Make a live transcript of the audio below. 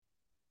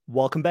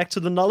Welcome back to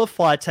the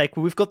Nullify take,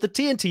 where we've got the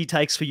TNT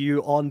takes for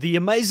you on the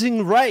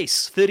Amazing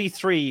Race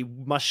 33.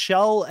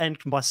 Michelle and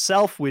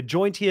myself, we're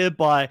joined here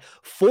by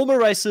former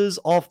racers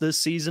of this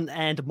season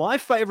and my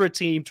favorite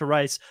team to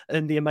race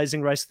in the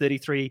Amazing Race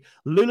 33,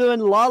 Lulu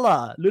and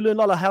Lala. Lulu and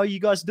Lala, how are you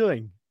guys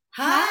doing?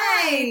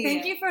 Hi,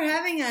 thank you for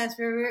having us.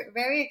 We're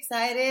very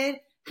excited,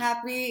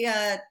 happy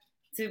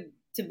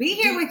to be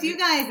here with you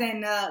guys,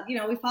 and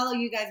we follow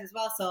you guys as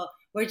well, so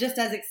we're just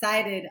as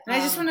excited. And I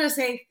just want to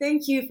say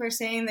thank you for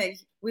saying that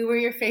we were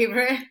your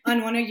favorite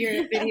on one of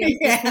your videos.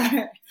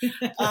 Yeah.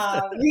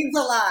 Means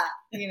a lot.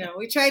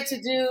 We tried to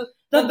do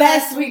the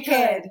best we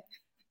could.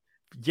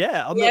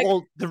 Yeah, I mean,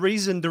 well, the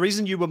reason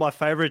you were my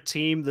favorite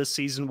team this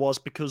season was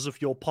because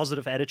of your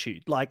positive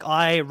attitude. Like,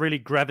 I really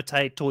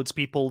gravitate towards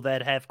people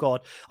that have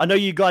got. I know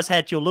you guys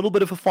had your little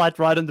bit of a fight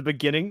right in the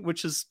beginning,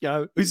 which is,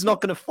 who's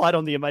not going to fight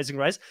on the Amazing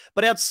Race?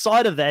 But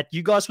outside of that,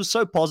 you guys were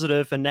so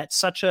positive, and that's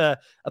such a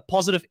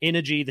positive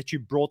energy that you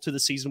brought to the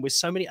season, where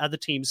so many other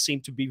teams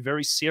seem to be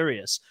very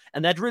serious,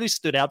 and that really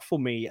stood out for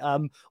me.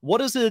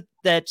 What is it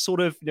that sort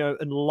of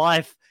in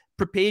life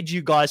prepared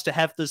you guys to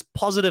have this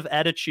positive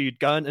attitude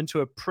going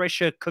into a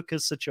pressure cooker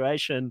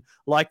situation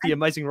like the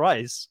Amazing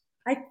Race?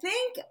 I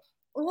think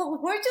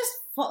we're just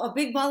a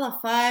big ball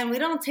of fun. We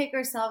don't take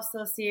ourselves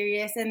so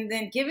serious. And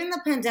then given the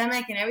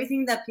pandemic and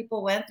everything that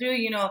people went through,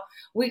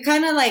 we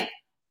kind of like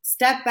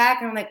step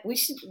back and like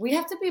we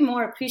have to be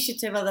more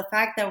appreciative of the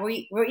fact that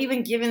we're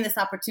even given this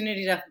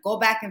opportunity to go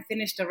back and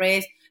finish the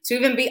race, to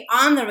even be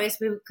on the race,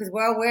 because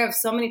we're aware of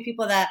so many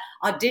people that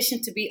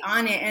auditioned to be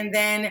on it. And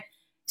then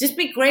just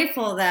be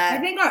grateful that.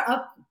 I think our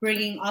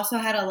upbringing also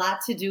had a lot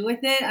to do with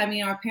it. I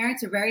mean, our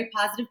parents are very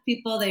positive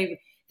people.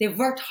 They've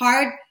worked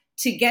hard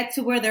to get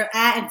to where they're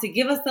at and to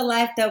give us the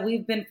life that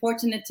we've been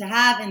fortunate to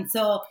have. And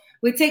so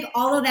we take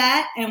all of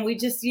that and we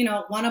just,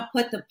 want to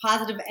put the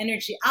positive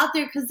energy out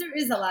there, because there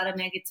is a lot of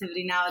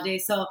negativity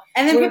nowadays. So,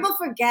 and then people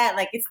forget,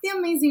 like, it's the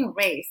Amazing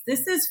Race.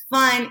 This is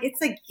fun.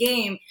 It's a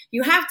game.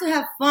 You have to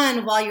have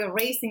fun while you're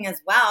racing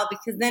as well,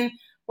 because then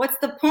what's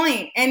the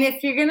point? And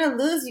if you're going to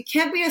lose, you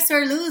can't be a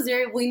sore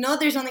loser. We know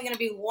there's only going to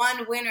be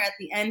one winner at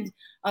the end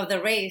of the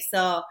race.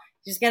 So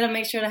you just got to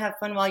make sure to have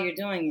fun while you're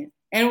doing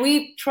it. And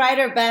we tried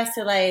our best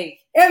to I'm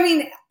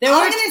going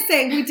to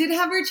say we did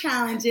have our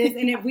challenges,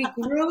 and we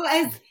grew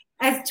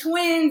as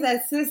twins,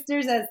 as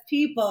sisters, as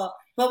people.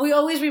 But we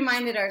always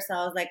reminded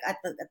ourselves, like at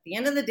the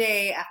end of the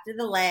day, after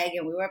the leg,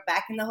 and we were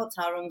back in the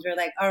hotel rooms, we were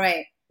like, all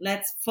right,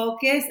 let's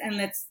focus and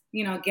let's,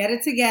 get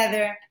it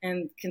together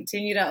and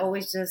continue to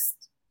always just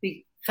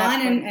be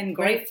fun and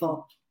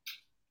grateful.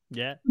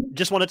 Yeah.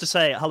 Just wanted to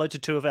say hello to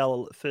two of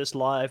our first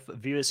live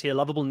viewers here.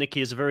 Lovable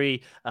Nikki is a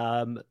very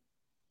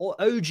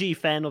OG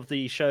fan of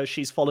the show.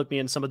 She's followed me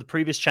in some of the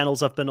previous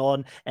channels I've been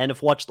on and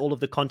have watched all of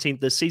the content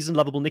this season.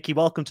 Lovable Nikki,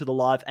 welcome to the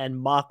live, and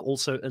Mark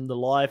also in the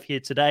live here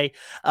today.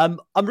 I'm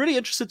really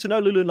interested to know,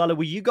 Lulu and Lala,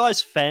 were you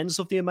guys fans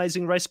of the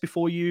Amazing Race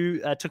before you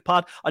took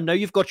part? I know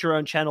you've got your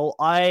own channel.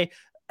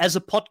 As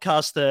a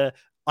podcaster,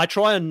 I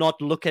try and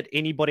not look at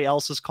anybody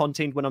else's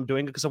content when I'm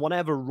doing it, because I want to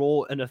have a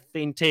raw and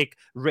authentic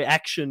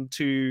reaction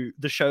to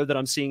the show that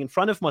I'm seeing in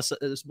front of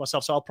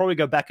myself. So I'll probably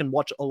go back and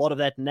watch a lot of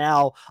that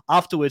now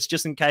afterwards,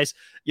 just in case,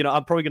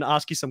 I'm probably going to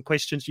ask you some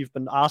questions you've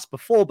been asked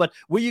before. But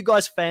were you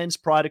guys fans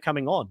prior to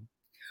coming on?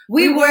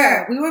 We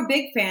were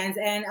big fans,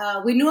 and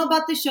we knew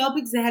about the show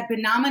because it had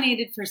been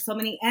nominated for so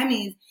many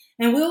Emmys.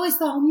 And we always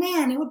thought, oh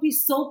man, it would be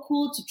so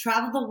cool to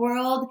travel the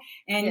world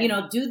and,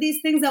 do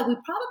these things that we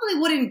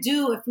probably wouldn't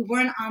do if we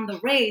weren't on the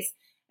race.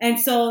 And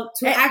so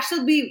to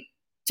actually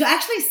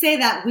say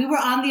that we were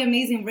on the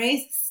Amazing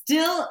Race,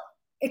 still,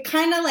 it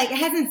kind of it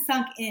hasn't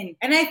sunk in.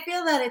 And I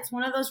feel that it's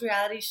one of those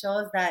reality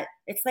shows that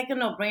it's like a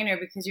no-brainer,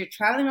 because you're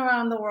traveling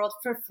around the world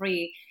for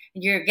free.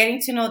 You're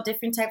getting to know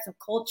different types of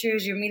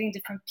cultures. You're meeting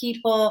different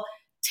people,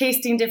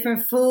 tasting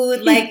different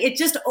food. It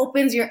just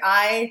opens your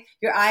eyes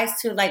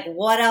to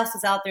what else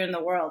is out there in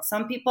the world.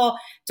 Some people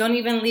don't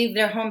even leave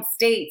their home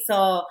state.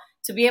 So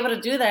to be able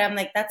to do that, I'm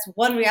like, that's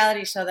one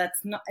reality show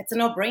it's a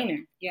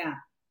no-brainer. Yeah.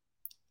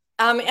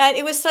 And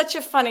it was such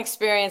a fun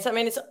experience. I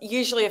mean, it's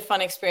usually a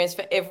fun experience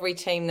for every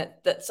team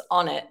that's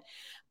on it.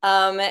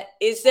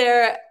 Is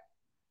there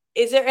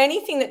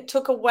anything that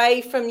took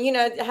away from,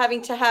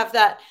 having to have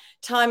that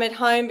time at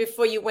home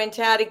before you went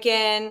out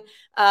again?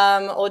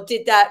 Or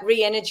did that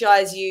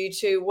re-energize you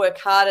to work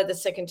harder the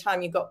second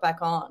time you got back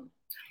on?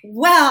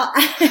 Well,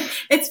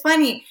 it's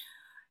funny.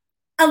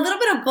 A little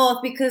bit of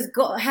both, because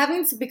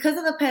because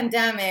of the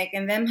pandemic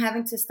and them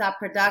having to stop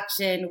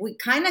production, we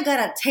kind of got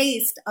a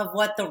taste of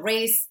what the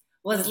race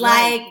was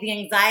like, the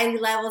anxiety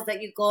levels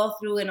that you go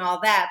through and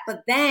all that.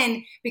 But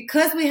then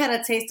because we had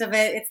a taste of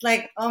it, it's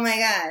like, oh my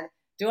God,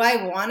 do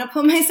I want to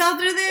put myself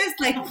through this?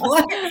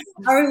 What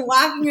are we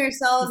walking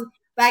ourselves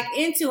back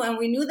into? And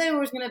we knew there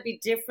was going to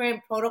be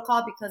different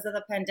protocol because of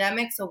the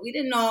pandemic. So we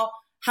didn't know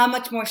how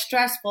much more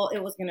stressful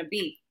it was going to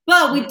be.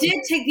 But we did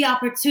take the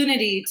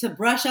opportunity to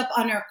brush up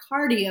on our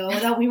cardio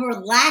that we were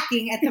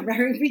lacking at the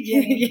very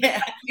beginning.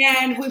 Yeah.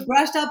 And we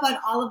brushed up on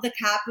all of the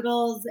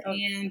capitals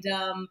and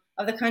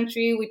of the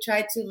country. We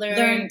tried to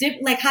learn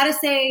like how to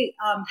say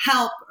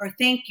help or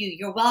thank you,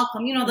 you're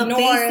welcome. You know, the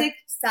North, basic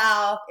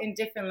south in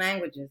different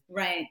languages.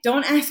 Right.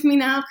 Don't ask me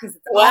now because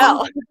it's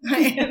wow.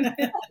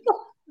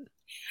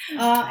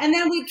 And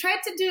then we tried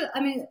to do,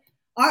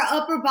 our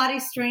upper body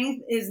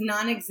strength is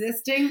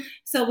non-existing.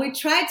 So we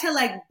tried to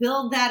like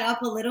build that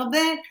up a little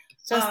bit.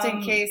 Just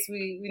in case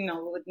we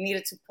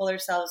needed to pull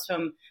ourselves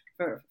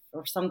for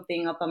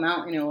something up a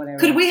mountain or whatever.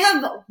 Could we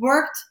have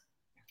worked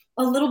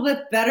a little bit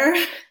better?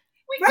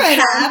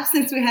 Perhaps,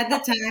 since we had the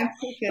time.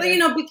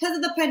 But, because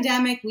of the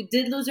pandemic, we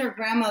did lose our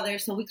grandmother.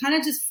 So we kind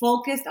of just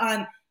focused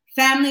on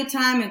family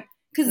time. And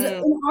because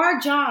in our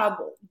job,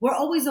 we're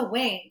always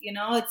away.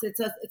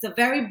 It's a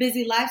very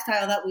busy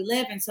lifestyle that we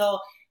live. And so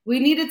we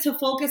needed to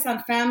focus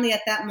on family at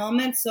that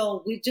moment.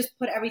 So we just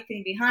put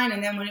everything behind.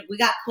 And then when we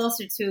got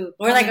closer to,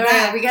 we're like, all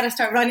right, we got to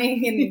start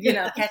running and,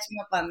 catching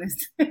up on this.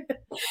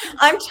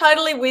 I'm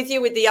totally with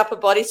you with the upper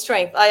body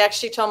strength. I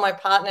actually told my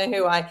partner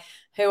who I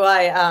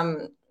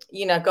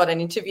got an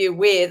interview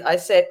with, I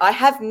said, I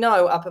have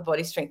no upper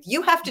body strength.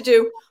 You have to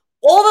do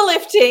all the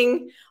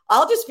lifting.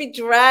 I'll just be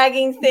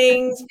dragging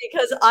things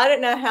because I don't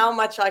know how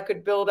much I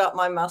could build up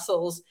my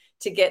muscles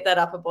to get that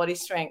upper body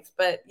strength.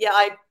 But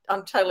yeah,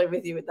 I'm totally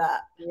with you with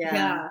that.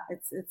 Yeah.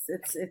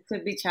 It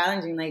could be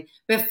challenging. Like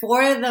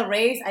before the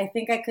race, I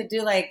think I could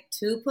do like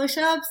 2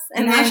 push-ups,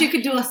 and now she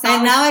could do a solid.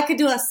 And now I could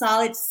do a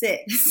solid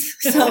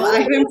 6. So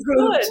I've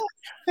improved.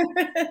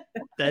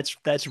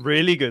 That's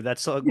really good.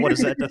 That's what is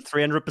that? The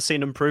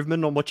 300%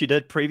 improvement on what you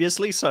did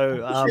previously.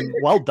 So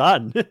well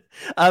done.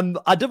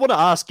 I did want to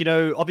ask.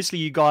 Obviously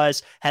you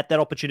guys had that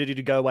opportunity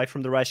to go away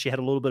from the race. You had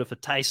a little bit of a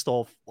taste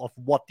of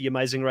what the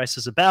Amazing Race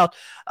is about,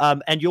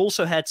 and you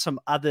also had some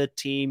other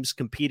teams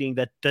competing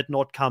that did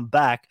not come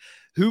back.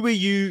 Who were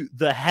you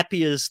the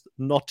happiest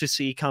not to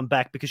see come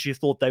back because you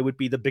thought they would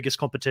be the biggest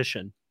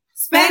competition?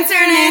 Spencer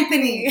and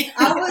Anthony.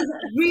 I was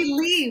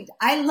relieved.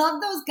 I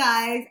love those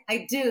guys.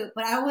 I do.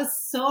 But I was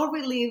so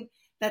relieved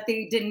that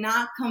they did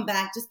not come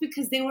back just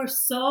because they were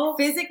so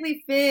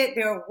physically fit.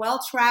 They were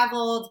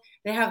well-traveled.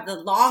 They have the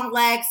long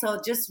legs.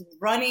 So just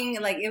running,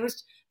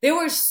 they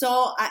were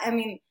so,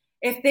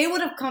 if they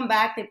would have come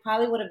back, they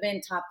probably would have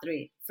been top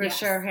 3 for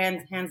sure,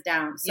 hands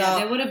down. So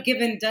they would have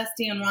given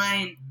Dusty and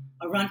Ryan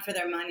a run for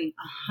their money,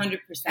 100%.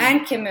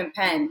 And Kim and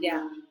Penn.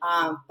 Yeah.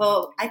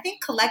 But I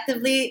think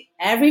collectively,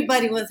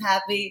 everybody was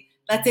happy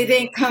that they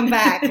didn't come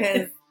back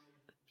because,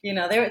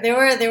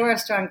 they were a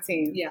strong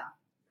team. Yeah.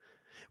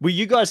 Were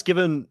you guys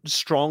given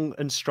strong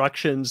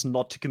instructions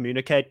not to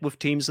communicate with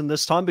teams in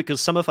this time?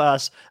 Because some of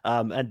us,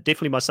 and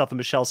definitely myself and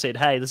Michelle, said,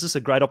 hey, this is a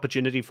great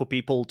opportunity for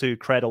people to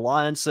create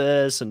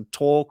alliances and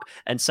talk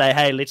and say,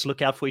 hey, let's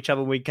look out for each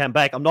other when we come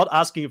back. I'm not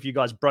asking if you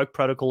guys broke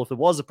protocol, if there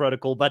was a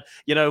protocol, but,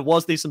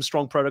 was there some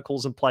strong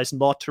protocols in place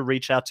not to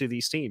reach out to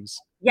these teams?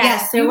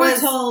 Yes, we were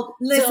told,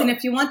 listen,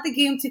 if you want the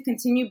game to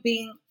continue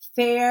being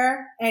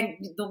fair and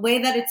the way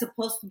that it's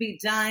supposed to be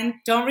done,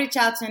 don't reach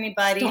out to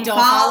anybody. Don't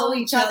follow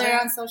each other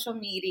on social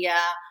media.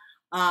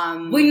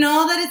 We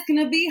know that it's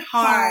going to be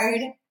hard,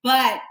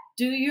 but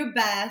do your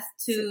best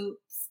to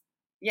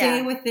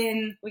stay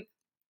within. We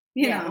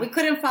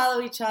couldn't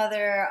follow each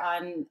other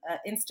on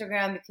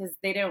Instagram because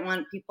they didn't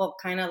want people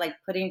kind of like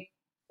putting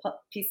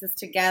pieces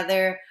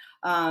together.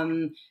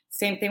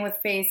 Same thing with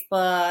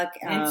Facebook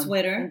and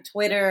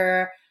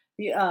Twitter.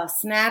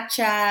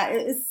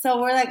 Snapchat.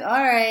 So we're like,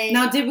 all right.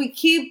 Now, did we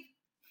keep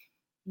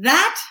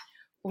that?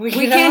 We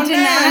can't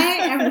deny,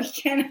 and we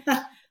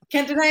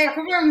can't deny or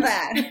confirm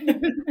that.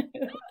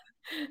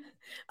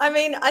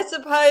 I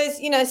suppose,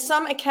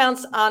 some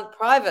accounts aren't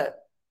private.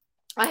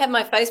 I have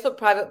my Facebook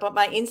private, but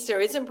my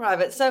Insta isn't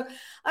private. So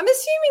I'm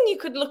assuming you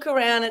could look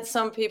around at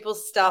some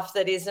people's stuff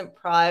that isn't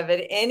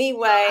private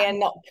anyway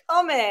and not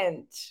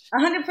comment.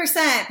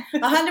 100%.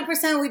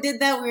 100% we did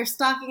that. We were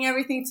stalking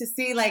everything to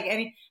see like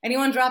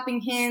anyone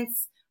dropping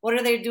hints. What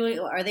are they doing?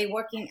 Are they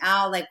working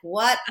out? Like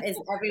what is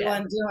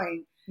everyone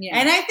doing? Yeah.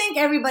 And I think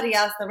everybody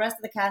else, the rest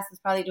of the cast is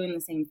probably doing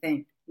the same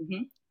thing.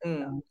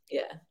 Mm-hmm.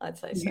 Yeah, I'd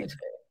say so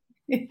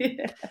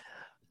too.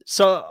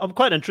 So I'm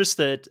quite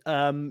interested,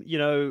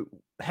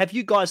 have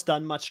you guys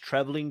done much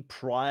traveling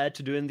prior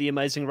to doing the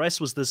Amazing Race?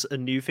 Was this a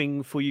new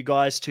thing for you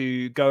guys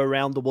to go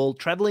around the world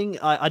traveling?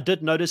 I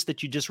did notice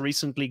that you just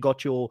recently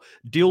got your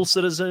dual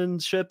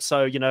citizenship.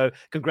 So,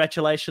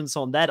 congratulations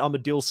on that. I'm a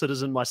dual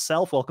citizen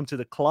myself. Welcome to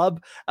the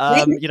club.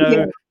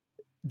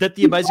 Did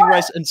the Amazing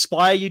Race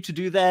inspire you to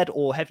do that?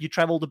 Or have you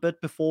traveled a bit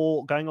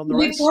before going on the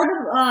race? Before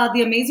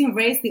the Amazing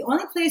Race, the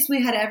only place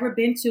we had ever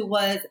been to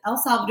was El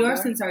Salvador,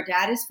 since our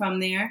dad is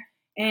from there.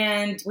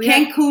 And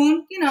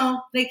Cancun,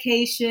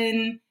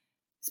 vacation,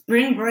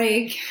 spring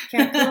break.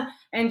 Cancun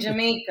and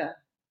Jamaica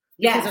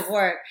because of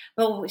work.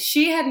 But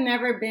she had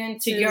never been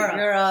to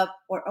Europe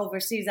or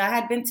overseas. I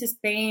had been to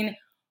Spain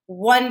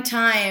one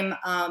time,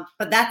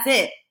 but that's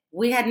it.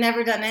 We had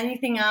never done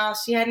anything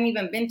else. She hadn't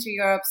even been to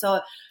Europe.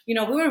 So, we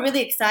were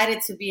really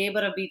excited to be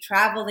able to be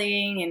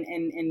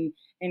traveling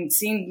and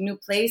seeing new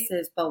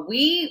places. But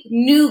we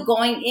knew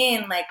going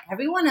in, like,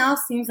 everyone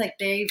else seems like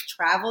they've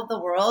traveled the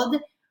world.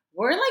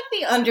 We're like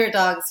the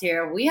underdogs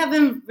here. We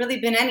haven't really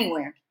been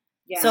anywhere.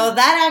 Yeah. So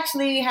that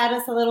actually had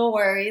us a little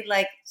worried.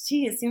 Like,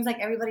 gee, it seems like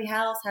everybody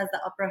else has the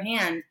upper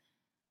hand.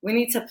 We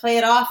need to play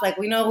it off like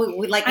we know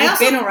we've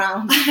been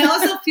around. I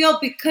also feel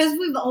because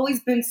we've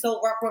always been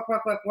so work,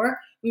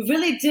 we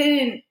really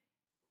didn't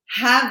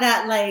have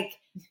that like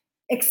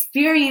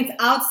experience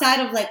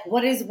outside of like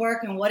what is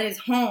work and what is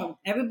home.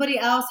 Everybody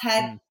else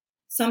had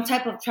some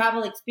type of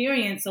travel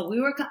experience. So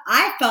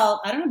I felt,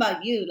 I don't know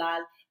about you,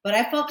 Lal, but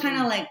I felt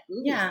kind of like,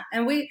 ooh. Yeah.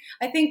 And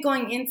I think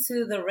going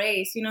into the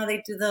race,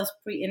 they do those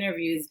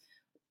pre-interviews.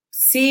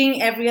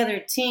 Seeing every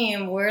other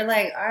team, we're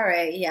like, all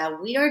right, yeah,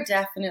 we are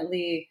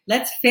definitely.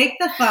 Let's fake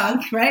the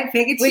funk, right?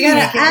 Fake it. We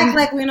gotta act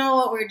like we know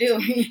what we're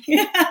doing.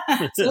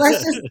 So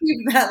let's just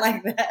keep that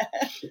like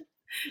that.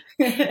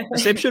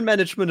 Perception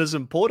management is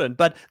important,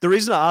 but the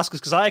reason I ask is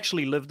because I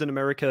actually lived in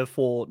America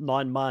for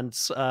 9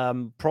 months,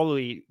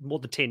 probably more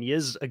than 10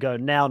 years ago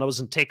now, and I was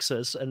in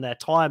Texas in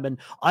that time, and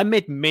I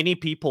met many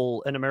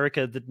people in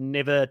America that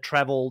never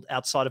traveled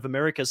outside of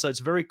America. So it's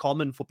very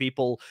common for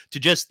people to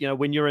just,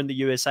 when you're in the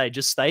USA,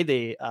 just stay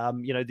there.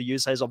 The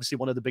USA is obviously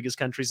one of the biggest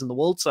countries in the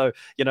world, so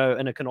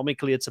and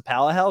economically it's a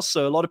powerhouse.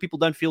 So a lot of people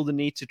don't feel the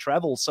need to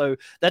travel. So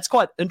that's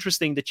quite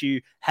interesting that you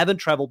haven't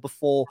traveled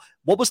before.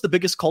 What was the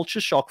biggest culture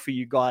shock for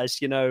you guys,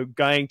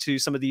 going to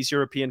some of these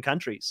European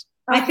countries?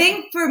 I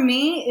think for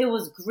me, it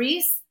was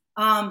Greece,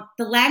 the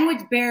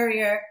language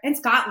barrier, and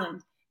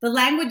Scotland. The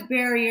language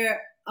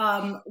barrier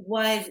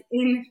was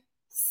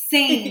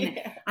insane.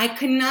 I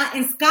could not,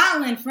 in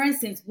Scotland, for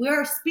instance,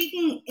 we're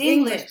speaking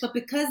English, but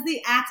because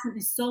the accent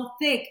is so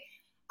thick,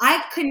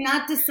 I could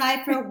not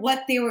decipher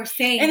what they were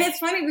saying. And it's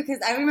funny because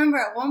I remember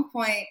at one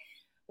point,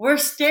 we're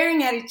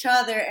staring at each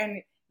other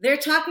and they're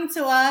talking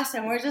to us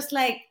and we're just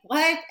like,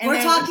 what? And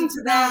we're talking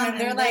to them and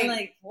they're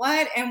like,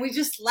 what? And we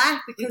just laugh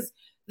because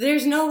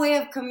there's no way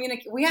of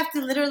communicating. We have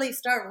to literally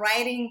start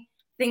writing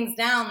things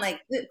down.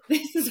 Like,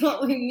 this is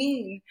what we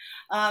mean.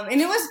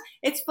 And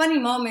it's funny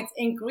moments.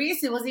 In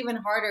Greece, it was even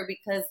harder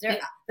because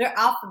their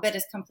alphabet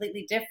is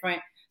completely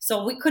different.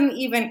 So we couldn't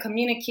even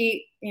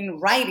communicate in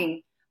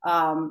writing,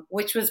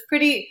 which was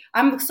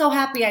I'm so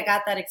happy I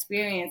got that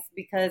experience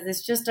because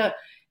it's just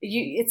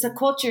it's a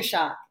culture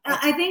shock.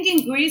 I think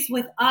in Greece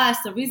with us,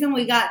 the reason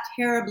we got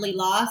terribly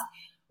lost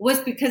was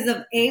because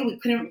of we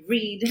couldn't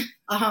read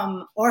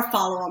or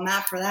follow a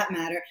map for that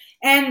matter.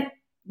 And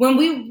when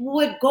we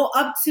would go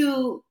up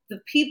to the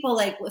people,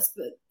 like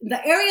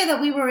the area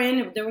that we were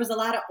in, there was a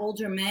lot of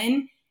older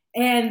men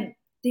and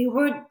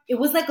it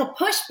was like a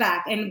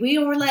pushback. And we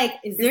were like,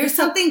 is there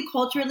something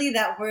culturally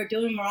that we're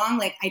doing wrong?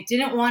 Like I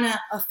didn't want to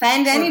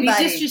offend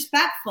anybody, be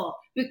disrespectful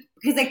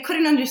because I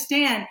couldn't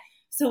understand.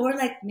 So we're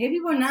like, maybe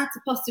we're not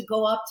supposed to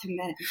go up to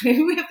men.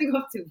 Maybe we have to go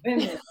up to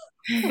women.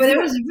 But there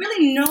was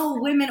really no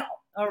women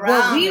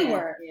around where we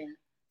were. Yeah.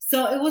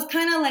 So it was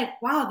kind of like,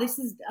 wow, this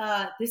is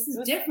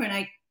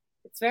different.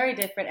 It's very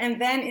different. And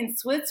then in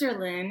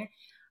Switzerland,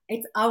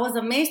 I was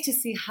amazed to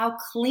see how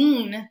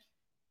clean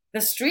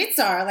the streets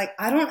are. Like,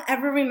 I don't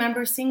ever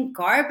remember seeing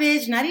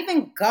garbage, not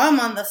even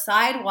gum on the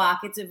sidewalk.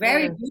 It's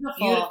very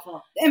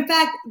beautiful. In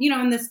fact,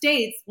 in the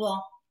States,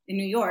 in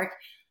New York,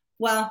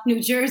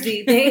 New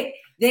Jersey,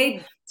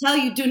 they tell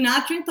you do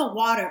not drink the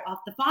water off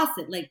the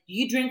faucet. Like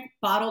you drink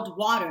bottled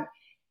water.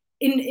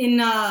 In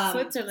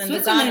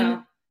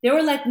Switzerland, they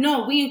were like,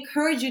 no, we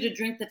encourage you to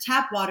drink the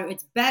tap water.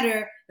 It's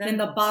better than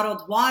the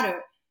bottled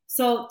water.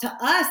 So to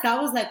us, that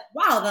was like,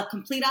 wow, the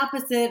complete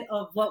opposite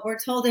of what we're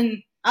told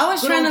in. I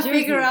was trying to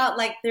figure out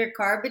like their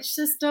garbage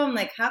system.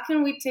 Like, how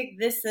can we take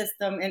this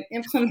system and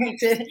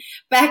implement it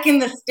back in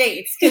the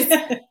States?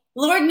 Because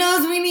Lord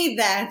knows we need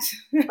that.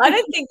 I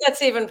don't think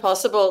that's even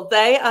possible.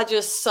 They are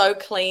just so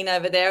clean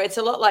over there. It's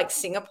a lot like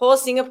Singapore.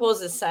 Singapore's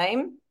the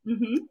same.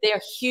 Mm-hmm.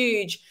 They're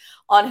huge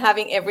on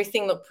having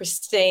everything look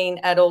pristine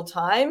at all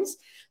times.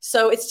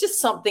 So it's just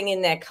something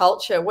in their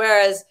culture.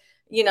 Whereas,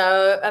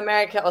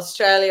 America,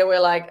 Australia,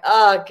 we're like,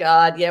 oh,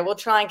 God, yeah, we'll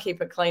try and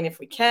keep it clean if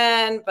we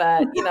can.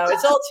 But,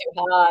 it's all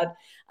too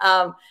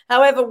hard.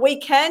 However, we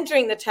can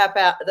drink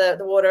the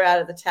water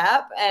out of the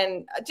tap.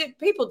 And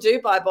people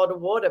do buy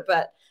bottled water.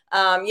 But,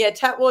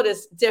 tap water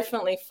is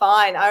definitely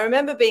fine. I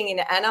remember being in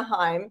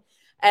Anaheim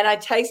and I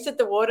tasted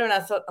the water and I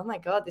thought, oh, my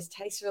God, this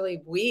tastes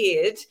really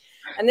weird.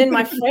 And then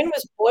my friend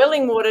was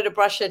boiling water to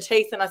brush her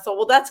teeth. And I thought,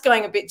 well, that's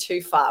going a bit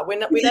too far. We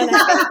don't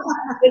have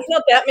there's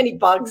not that many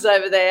bugs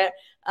over there.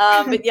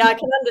 But yeah, I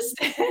can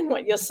understand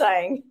what you're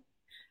saying.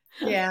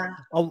 Yeah.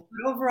 But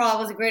overall,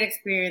 it was a great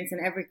experience in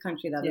every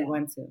country that we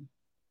went to.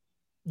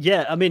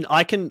 Yeah, I mean,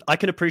 I can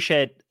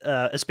appreciate,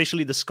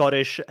 especially the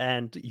Scottish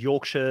and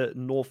Yorkshire,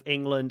 North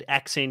England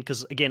accent,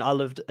 because again, I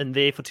lived in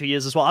there for 2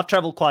 years as well. I've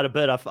traveled quite a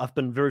bit. I've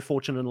been very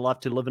fortunate in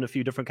life to live in a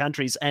few different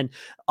countries, and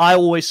I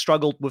always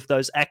struggled with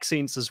those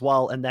accents as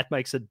well, and that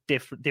makes it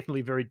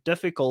definitely very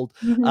difficult.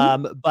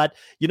 Mm-hmm. But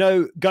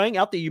going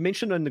out there, you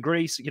mentioned in the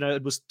Greece,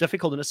 it was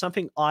difficult, and it's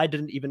something I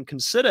didn't even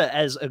consider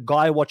as a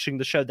guy watching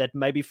the show. That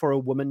maybe for a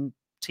woman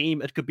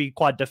team, it could be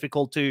quite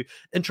difficult to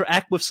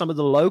interact with some of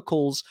the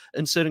locals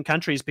in certain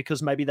countries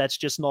because maybe that's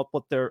just not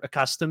what they're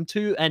accustomed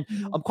to. And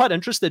Mm-hmm. I'm quite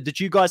interested. Did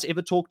you guys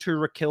ever talk to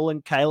Raquel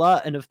and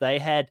Kayla, and if they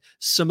had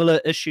similar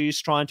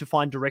issues trying to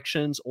find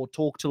directions or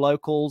talk to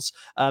locals?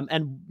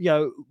 And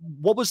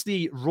what was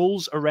the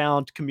rules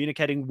around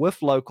communicating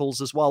with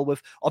locals as well,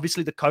 with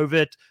obviously the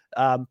COVID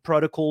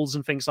protocols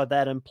and things like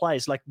that in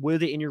place? Like, were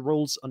there any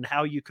rules on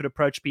how you could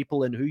approach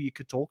people and who you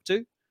could talk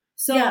to?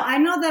 So I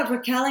know that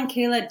Raquel and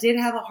Kayla did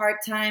have a hard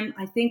time.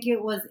 I think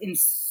it was in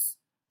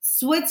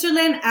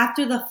Switzerland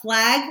after the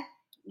flag.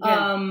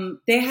 Yeah.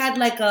 They had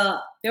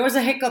there was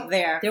a hiccup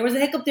there. There was a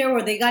hiccup there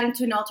where they got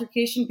into an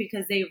altercation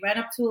because they ran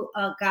up to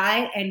a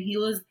guy and he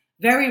was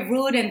very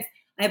rude. And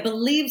I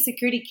believe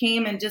security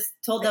came and just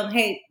told them,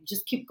 hey,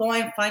 just keep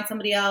going, find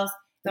somebody else.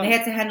 And they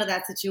had to handle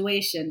that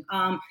situation.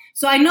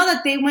 So I know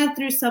that they went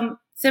through some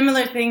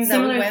similar things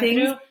that we went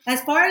through.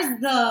 As far as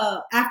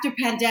the after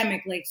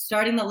pandemic, like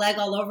starting the leg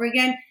all over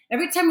again,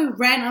 every time we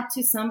ran up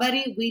to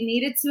somebody, we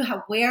needed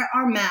to wear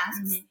our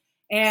masks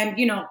and,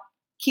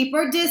 keep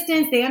our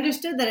distance. They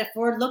understood that if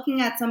we're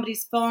looking at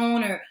somebody's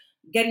phone or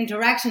getting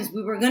directions,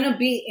 we were going to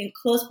be in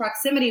close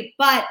proximity,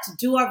 but to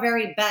do our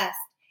very best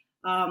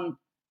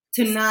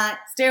to not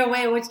stay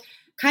away, which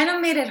kind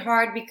of made it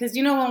hard because,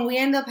 when we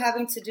end up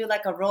having to do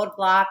like a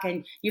roadblock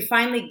and you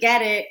finally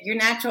get it, your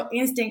natural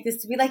instinct is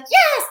to be like,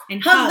 yes,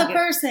 and hug the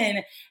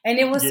person. And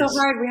it was so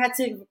hard. We had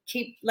to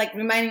keep like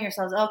reminding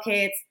ourselves,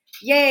 okay, it's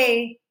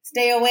yay,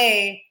 stay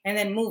away, and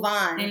then move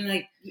on.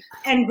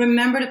 And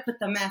remember to put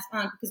the mask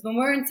on because when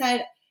we're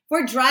inside, if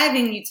we're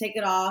driving, you take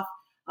it off.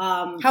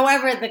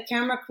 However, the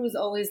camera crews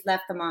always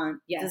left them on.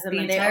 Yes,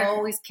 they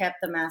always kept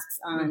the masks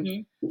on.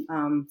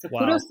 Mm-hmm. So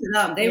kudos to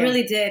them. They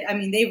really did. I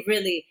mean, they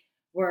really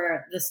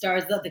were the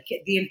stars of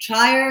the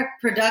entire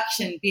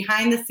production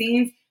behind the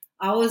scenes.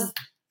 I was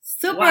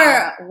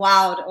super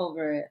wowed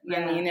over it.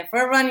 Yeah. I mean, if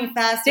we're running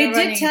fast, they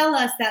did tell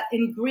us that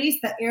in Greece,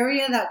 the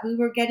area that we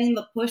were getting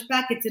the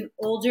pushback, it's an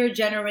older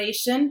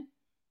generation.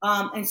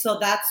 And so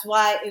that's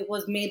why it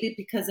was maybe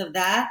because of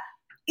that.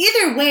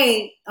 Either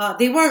way,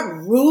 they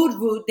weren't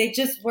rude. They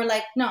just were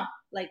like, no,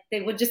 like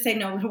they would just say,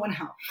 no, we don't want to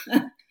help.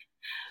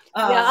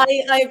 Yeah,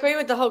 I agree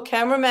with the whole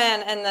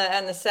cameraman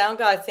and the sound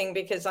guy thing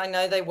because I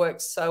know they work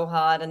so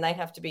hard and they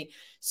have to be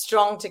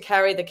strong to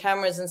carry the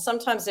cameras, and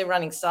sometimes they're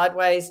running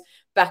sideways,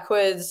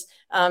 backwards,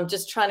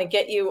 just trying to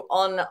get you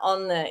in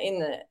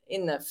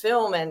the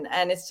film,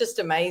 and it's just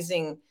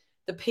amazing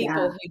the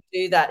people who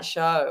do that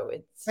show.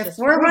 It's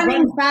we're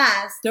running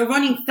fast. They're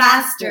running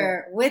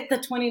faster with the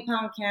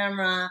 20-pound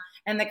camera.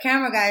 And the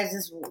camera guy is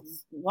just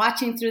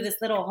watching through this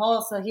little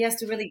hole, so he has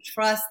to really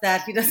trust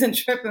that he doesn't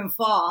trip and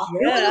fall.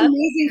 Yeah. It was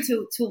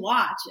amazing to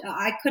watch.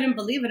 I couldn't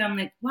believe it. I'm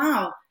like,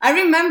 wow. I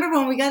remember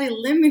when we got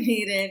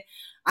eliminated,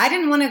 I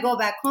didn't want to go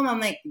back home.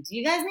 I'm like, do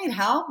you guys need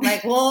help?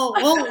 Like, we'll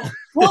work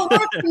for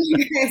you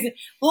guys.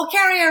 We'll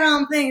carry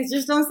around things.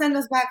 Just don't send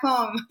us back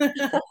home.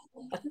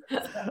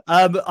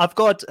 I've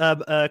got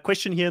a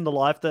question here in the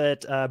live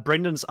that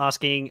Brendan's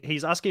asking.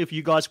 He's asking if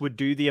you guys would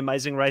do the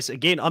Amazing Race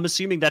again. I'm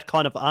assuming that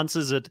kind of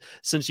answers it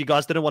since you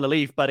guys didn't want to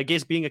leave. But I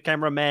guess being a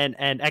cameraman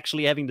and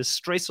actually having the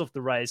stress of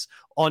the race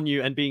on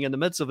you and being in the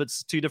midst of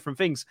it's two different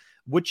things.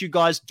 Would you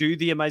guys do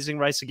the Amazing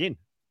Race again?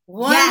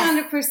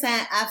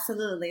 100%,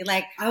 absolutely.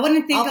 Like I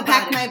wouldn't think I'll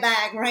pack my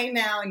bag right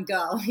now and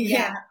go.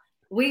 Yeah.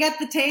 We got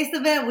the taste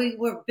of it. We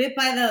were bit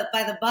by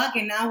the bug,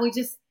 and now we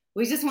just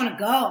want to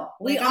go.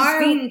 We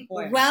are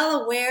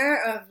well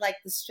aware of like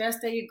the stress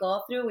that you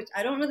go through, which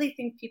I don't really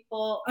think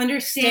people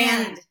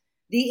understand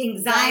the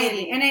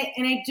anxiety. And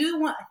I do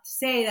want to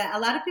say that a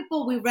lot of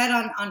people we read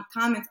on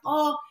comments,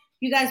 oh,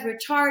 you guys were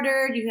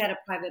chartered, you had a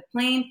private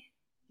plane.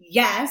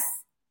 Yes,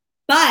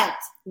 but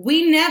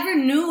we never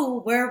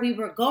knew where we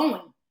were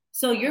going.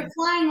 So you're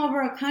flying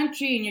over a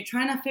country and you're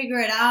trying to figure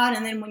it out.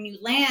 And then when you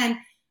land,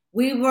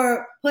 we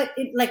were put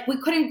in, like, we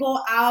couldn't go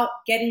out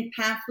getting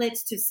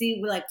pamphlets to see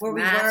like where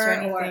we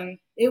were or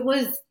it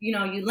was,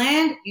 you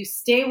land, you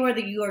stay where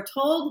you are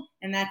told,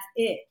 and that's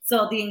it.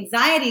 So the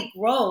anxiety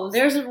grows.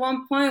 There's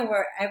one point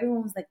where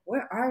everyone was like,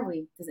 where are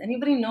we? Does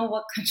anybody know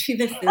what country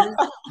this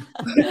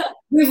is?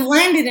 We've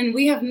landed and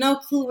we have no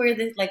clue where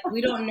this, like,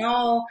 we don't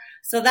know.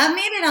 So that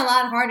made it a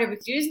lot harder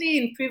because usually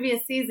in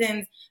previous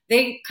seasons,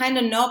 they kind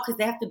of know because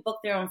they have to book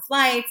their own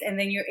flights, and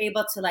then you're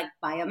able to like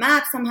buy a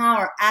map somehow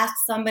or ask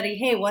somebody,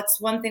 hey,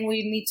 what's one thing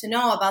we need to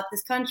know about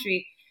this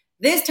country?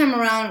 This time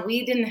around,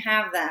 we didn't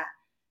have that.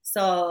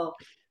 So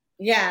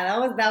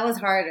yeah, that was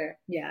harder.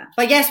 Yeah.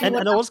 But yes, and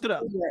I was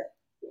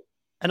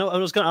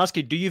gonna ask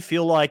you, do you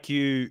feel like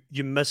you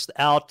missed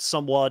out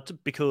somewhat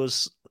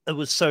because it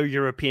was so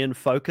European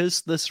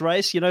focused, this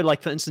race,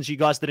 like, for instance, you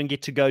guys didn't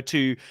get to go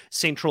to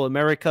Central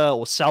America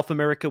or South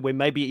America, where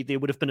maybe there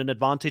would have been an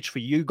advantage for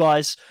you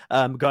guys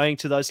going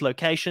to those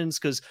locations,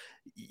 because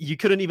you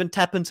couldn't even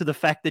tap into the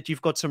fact that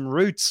you've got some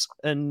roots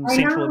in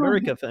Central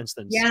America, for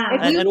instance. Yeah.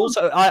 And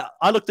also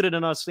I looked at it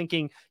and I was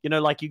thinking,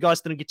 like, you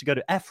guys didn't get to go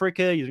to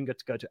Africa, you didn't get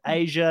to go to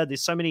Asia.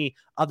 There's so many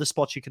other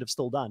spots you could have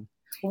still done.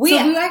 We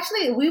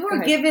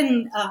were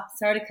given,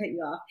 sorry to cut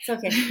you off. It's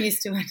okay. I'm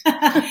used to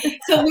it.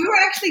 So we were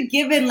actually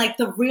given like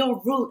the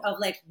real route of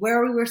like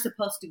where we were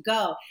supposed to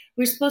go.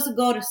 We were supposed to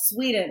go to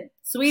Sweden.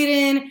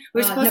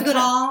 We were supposed to go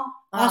to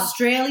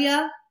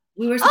Australia.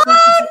 We were supposed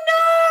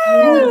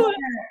no!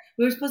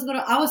 We were supposed to go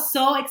to, I was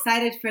so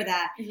excited for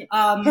that.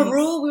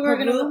 Peru, we were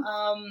going to,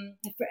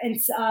 and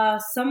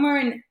somewhere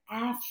in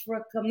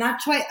Africa.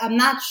 I'm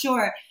not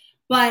sure.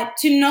 But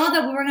to know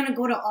that we were going to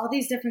go to all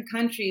these different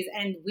countries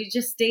and we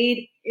just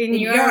stayed in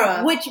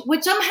Europe,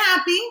 which I'm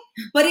happy,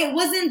 but it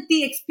wasn't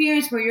the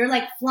experience where you're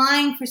like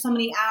flying for so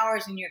many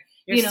hours and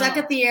you're stuck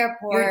at the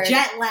airport, you're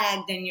jet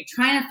lagged and you're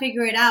trying to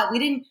figure it out. We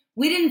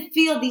didn't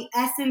feel the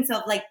essence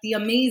of like the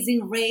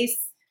amazing race.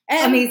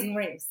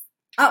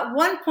 At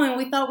one point,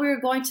 we thought we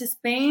were going to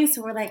Spain,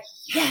 so we're like,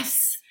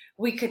 yes,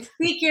 we could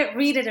speak it,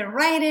 read it, and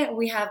write it.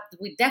 We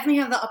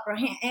definitely have the upper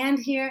hand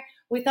here.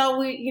 We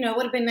thought it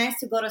would have been nice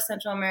to go to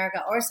Central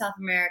America or South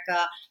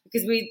America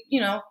because we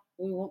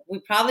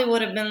probably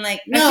would have been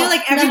like, I feel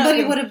like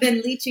everybody would have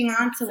been leeching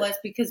onto us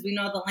because we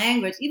know the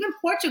language. Even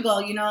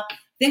Portugal, I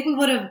think we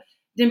would have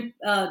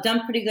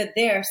done pretty good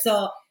there.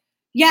 So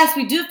yes,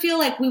 we do feel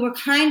like we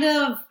kind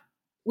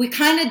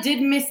of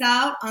did miss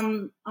out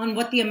on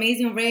what the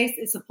Amazing Race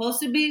is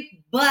supposed to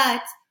be,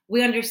 but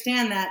we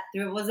understand that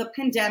there was a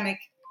pandemic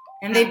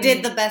and they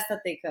did the best that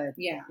they could.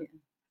 Yeah.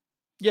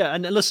 Yeah,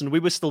 and listen, we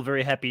were still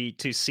very happy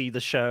to see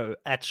the show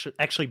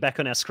actually back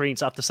on our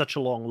screens after such a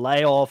long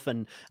layoff,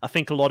 and I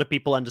think a lot of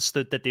people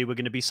understood that there were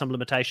going to be some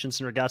limitations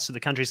in regards to the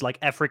countries like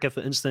Africa,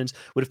 for instance.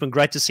 Would have been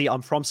great to see.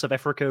 I'm from South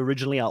Africa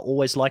originally. I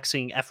always like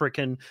seeing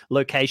African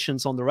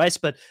locations on the race,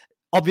 but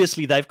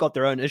obviously they've got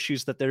their own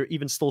issues that they're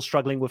even still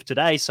struggling with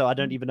today. So I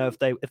don't even know if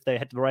they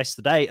had the race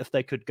today, if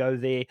they could go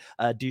there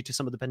due to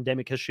some of the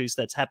pandemic issues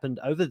that's happened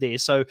over there.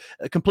 So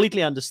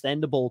completely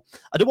understandable.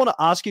 I do want to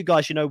ask you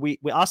guys, we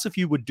asked if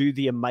you would do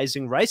the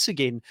Amazing Race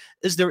again.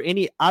 Is there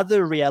any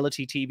other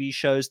reality TV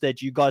shows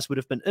that you guys would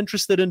have been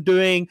interested in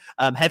doing?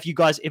 Have you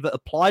guys ever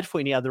applied for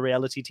any other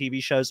reality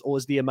TV shows, or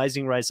is the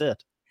Amazing Race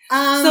it?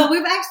 So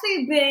we've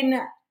actually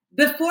been,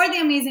 before the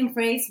Amazing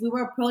Race, we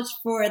were approached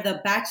for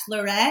the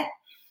Bachelorette.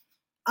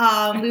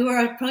 We were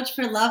approached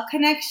for Love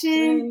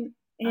Connection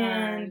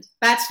and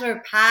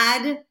Bachelor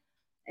Pad,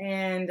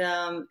 and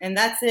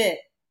that's it.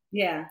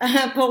 Yeah.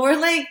 But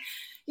we're like,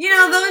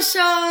 those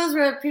shows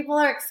where people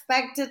are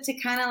expected to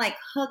kind of like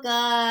hook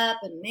up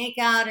and make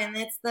out, and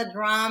it's the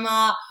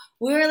drama.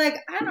 We were like,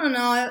 I don't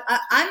know.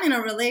 I'm in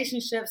a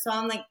relationship, so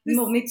I'm like,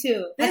 me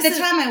too. At the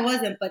time I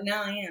wasn't, but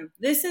now I am.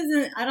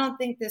 I don't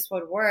think this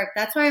would work.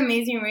 That's why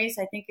Amazing Race,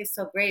 I think, is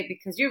so great,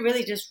 because you're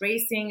really just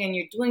racing and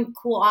you're doing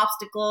cool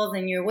obstacles,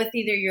 and you're with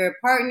either your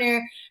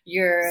partner,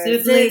 your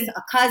sibling,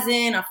 a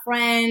cousin, a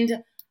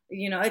friend.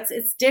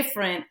 It's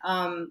different.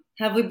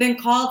 Have we been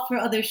called for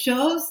other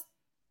shows?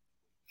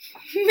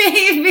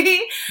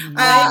 Maybe.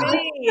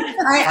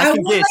 I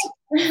can guess.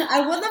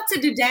 I would love to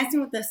do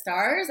Dancing with the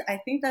Stars. I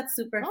think that's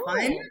super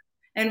fun.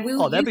 And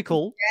that'd be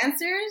cool.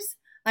 Dancers.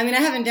 I mean, I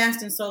haven't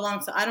danced in so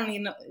long, so I don't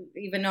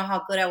even know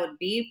how good I would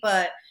be.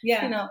 But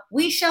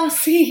we shall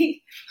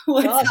see.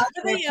 What's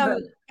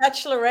the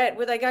Bachelorette?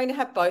 Were they going to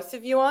have both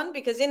of you on?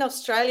 Because in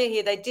Australia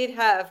here, they did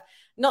have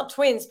not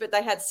twins, but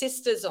they had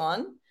sisters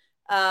on.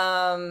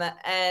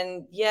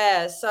 And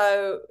yeah,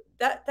 so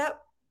that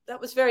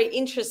was very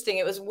interesting.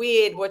 It was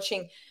weird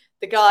watching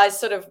the guys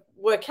sort of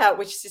work out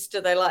which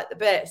sister they liked the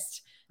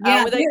best.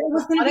 Yeah, it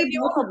was going to be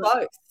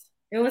both.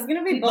 It was going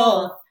to be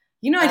both.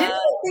 I didn't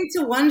think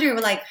to wonder,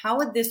 like, how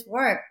would this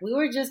work? We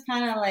were just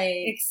kind of like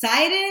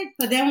excited,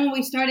 but then when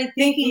we started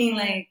thinking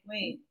like,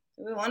 wait,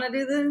 do we want to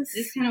do this?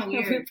 It's kind of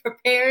weird. Are we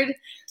prepared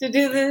to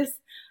do this?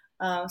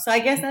 So I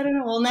guess, I don't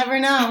know. We'll never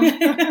know.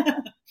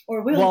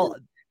 Or will. Well,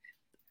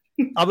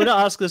 I'm going to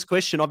ask this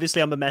question.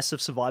 Obviously, I'm a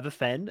massive Survivor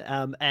fan,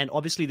 and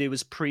obviously there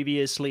was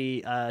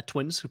previously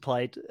twins who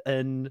played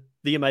in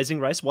The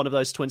Amazing Race. One of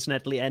those twins,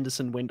 Natalie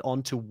Anderson, went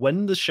on to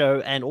win the show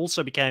and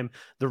also became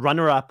the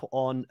runner-up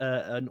on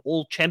an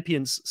All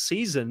Champions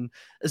season.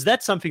 Is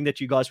that something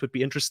that you guys would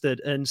be interested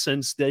in,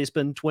 since there's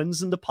been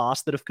twins in the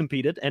past that have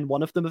competed and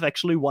one of them have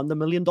actually won the $1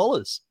 million?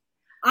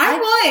 I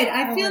would.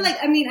 I feel like,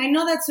 I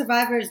know that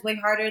Survivor is way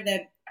harder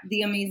than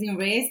The Amazing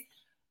Race,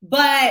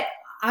 but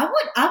I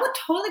would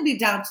totally be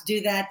down to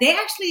do that. They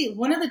actually,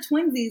 one of the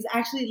twinsies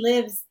actually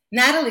lives,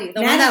 Natalie,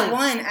 one that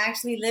won,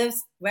 actually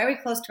lives very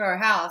close to our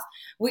house.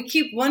 We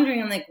keep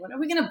wondering, like, when are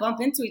we going to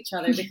bump into each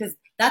other? Because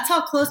that's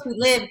how close we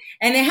live,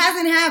 and it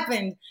hasn't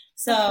happened.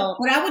 So,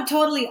 but I would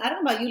totally, I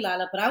don't know about you,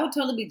 Lala, but I would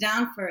totally be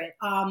down for it.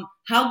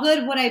 How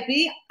good would I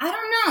be? I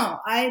don't know.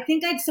 I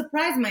think I'd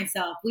surprise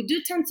myself. We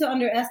do tend to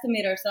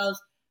underestimate ourselves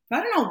for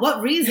I don't know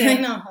what reason. I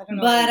don't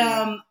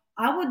know. But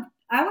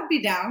I would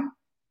be down.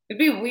 It'd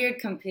be weird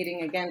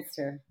competing against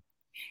her.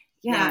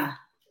 Yeah.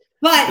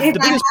 But if the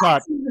biggest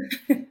part,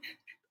 to...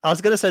 I was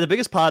going to say the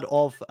biggest part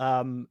of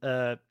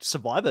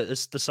Survivor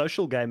is the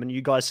social game, and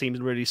you guys seem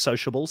really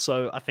sociable.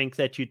 So I think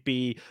that you'd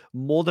be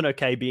more than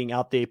okay being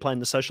out there playing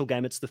the social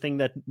game. It's the thing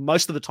that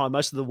most of the time,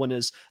 most of the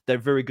winners, they're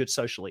very good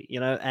socially, you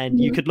know. And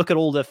you could look at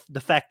all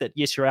the fact that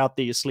yes, you're out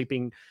there, you're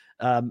sleeping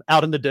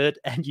out in the dirt,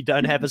 and you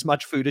don't have as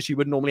much food as you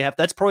would normally have.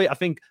 That's probably, I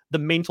think, the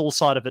mental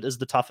side of it is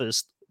the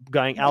toughest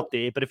going out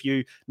there. But if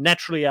you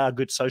naturally are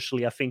good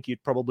socially, I think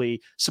you'd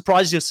probably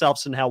surprise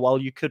yourselves in how well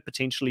you could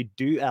potentially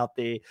do out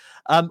there.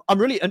 I'm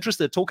really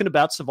interested talking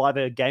about Survivor,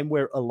 a game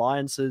where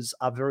alliances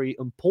are very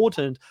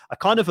important. I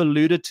kind of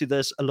alluded to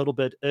this a little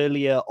bit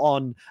earlier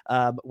on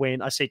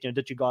when I said, you know,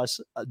 did you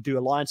guys do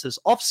alliances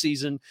off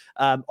season?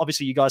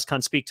 Obviously, you guys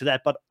can't speak to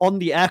that, but on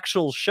the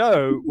actual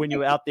show, when you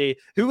were out there,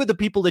 who were the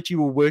people that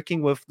you were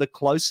working with the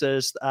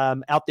closest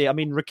out there? I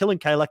mean, Raquel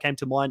and Kayla came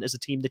to mind as a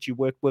team that you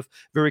worked with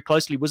very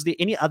closely. Was there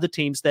any other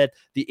teams that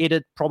the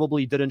edit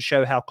probably didn't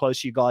show how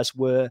close you guys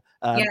were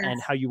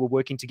and how you were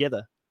working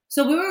together?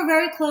 So we were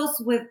very close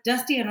with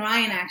Dusty and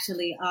Ryan,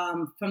 actually,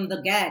 from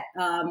the get.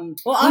 We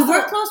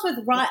were close with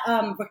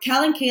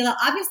Raquel and Kayla,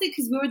 obviously,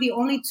 because we were the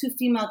only 2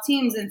 female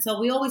teams. And so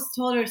we always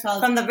told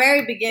ourselves from the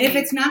very beginning, if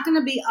it's not going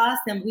to be us,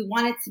 then we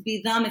want it to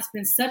be them. It's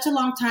been such a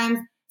long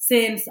time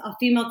since a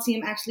female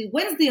team actually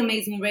wins the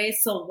Amazing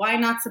Race. So why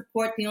not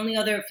support the only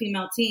other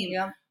female team?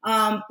 Yeah.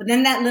 But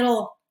then that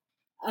little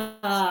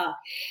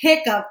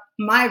hiccup,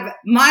 my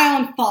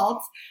own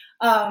fault,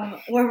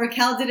 where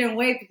Raquel didn't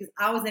wait because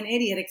I was an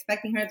idiot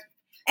expecting her to.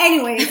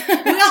 Anyways,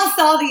 we all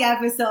saw the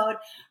episode.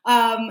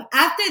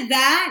 After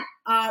that,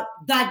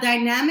 the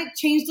dynamic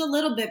changed a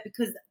little bit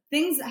because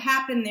things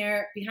happened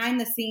there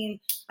behind the scenes.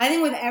 I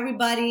think with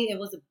everybody, it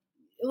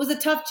was a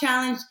tough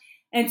challenge.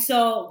 And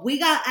so we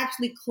got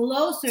actually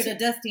closer to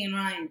Dusty and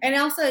Ryan. And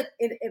also,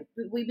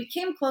 we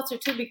became closer,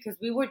 too, because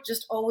we were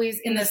just always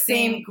in the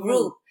same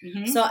group.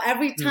 Mm-hmm. So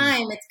every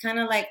time, it's kind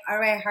of like, all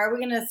right, how are we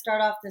going to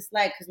start off this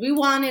leg? Because we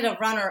wanted to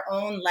run our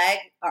own leg,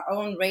 our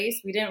own race.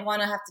 We didn't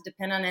want to have to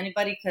depend on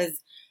anybody because,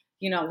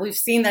 you know, we've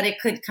seen that it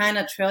could kind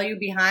of trail you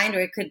behind,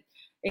 or it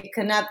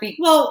could not be.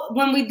 Well,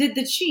 when we did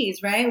the cheese,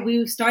 right,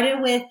 we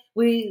started with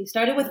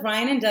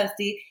Ryan and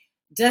Dusty.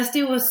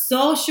 Dusty was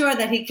so sure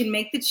that he could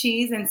make the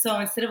cheese, and so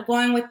instead of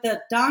going with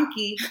the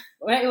donkey,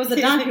 right, it was a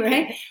donkey,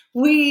 right?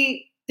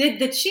 We did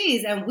the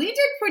cheese, and we did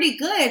pretty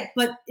good,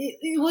 but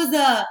it was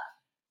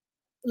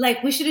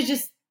we should have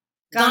just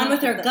gone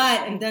with our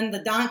gut and done the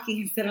donkey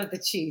instead of the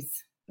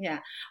cheese. Yeah,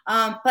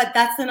 but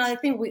that's another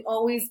thing. We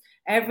always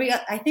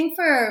I think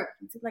for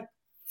like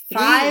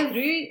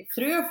three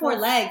or four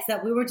legs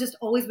that we were just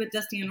always with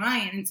Dusty and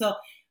Ryan, and so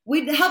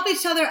we'd help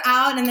each other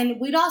out, and then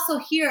we'd also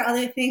hear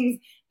other things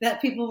that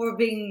people were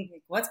being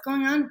like, what's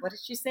going on? What did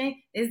she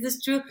say? Is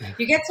this true?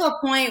 You get to a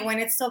point when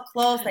it's so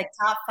close, like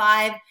top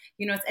 5,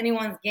 you know, it's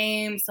anyone's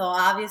game. So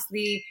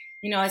obviously,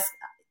 you know,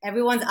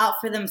 everyone's out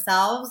for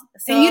themselves.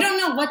 So, and you don't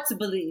know what to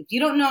believe. You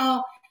don't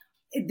know,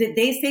 did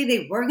they say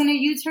they were going to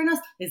U-turn us?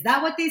 Is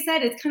that what they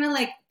said? It's kind of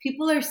like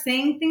people are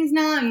saying things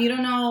now and you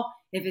don't know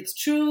if it's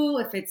true,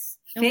 if it's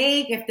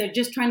fake, if they're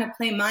just trying to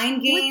play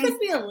mind games. We could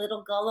be a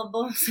little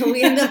gullible, so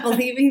we end up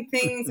believing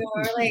things, and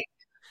we're like,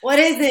 what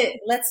is it?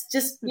 Let's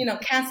just, you know,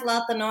 cancel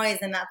out the noise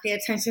and not pay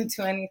attention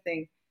to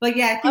anything. But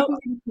yeah, I think we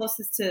were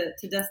closest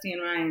to Dusty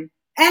and Ryan.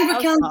 And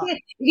Raquel and Kid.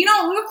 You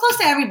know, we were close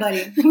to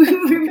everybody.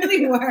 we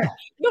really were.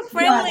 You're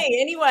friendly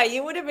anyway.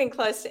 You would have been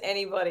close to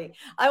anybody.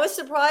 I was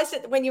surprised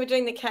that when you were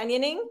doing the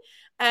canyoning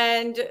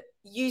and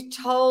you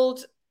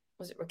told,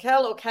 was it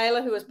Raquel or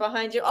Kayla who was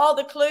behind you? Oh,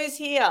 the clue's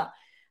here.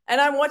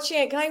 And I'm watching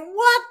it going,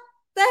 what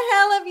the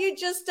hell have you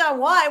just done?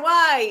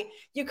 Why?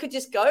 You could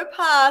just go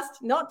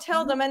past, not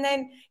tell them. And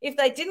then if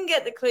they didn't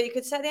get the clue, you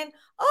could say then,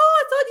 oh,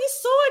 I thought you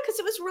saw it because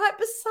it was right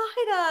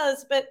beside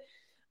us. But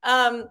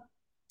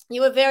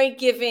you were very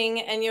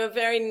giving and you were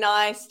very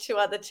nice to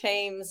other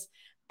teams.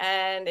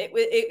 And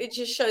it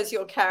just shows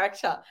your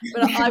character.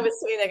 But I was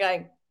sitting there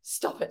going,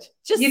 stop it.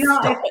 Just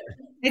stop it.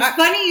 It's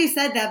funny you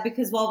said that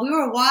because while we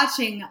were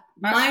watching,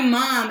 my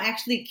mom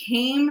actually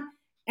came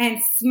and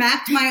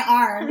smacked my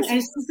arm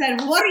and she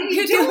said, what are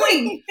you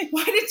doing?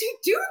 Why did you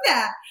do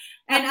that?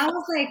 And I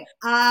was like,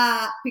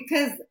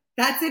 because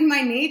that's in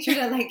my nature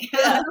to like,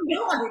 I don't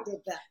know why I did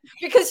that.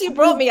 Because you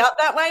brought me up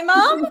that way,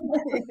 Mom?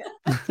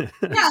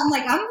 Yeah, I'm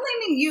like, I'm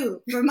blaming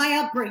you for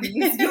my upbringing.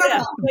 It's your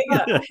fault.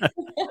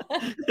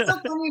 It's so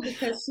funny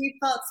because she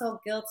felt so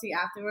guilty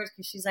afterwards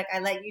because she's like, I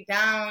let you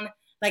down.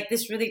 Like,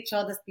 this really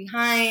trailed us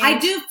behind. I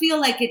do feel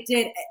like it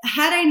did.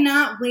 Had I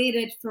not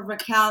waited for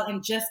Raquel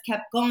and just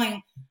kept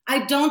going,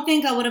 I don't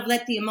think I would have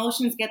let the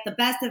emotions get the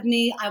best of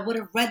me. I would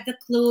have read the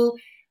clue,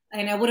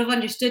 and I would have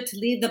understood to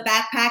leave the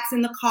backpacks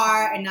in the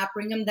car and not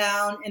bring them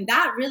down. And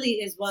that really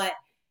is what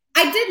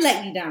I did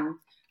let you down.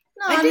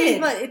 No, I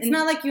did. But it's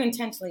not like you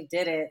intentionally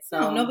did it. So.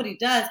 No, nobody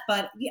does.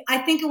 But I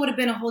think it would have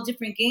been a whole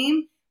different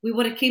game. We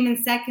would have came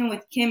in second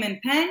with Kim and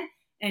Penn,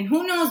 and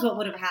who knows what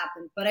would have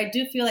happened. But I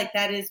do feel like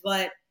that is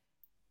what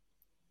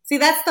See,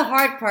 that's the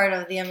hard part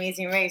of the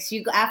Amazing Race.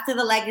 You after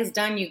the leg is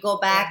done, you go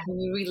back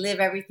and you relive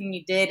everything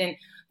you did and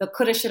the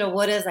coulda, shoulda,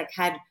 wouldas. Like,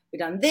 had we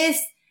done this,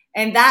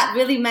 and that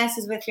really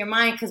messes with your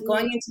mind because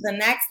going into the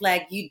next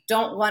leg, you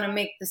don't want to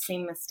make the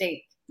same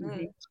mistake.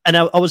 Mm-hmm. And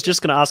I was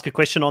just going to ask a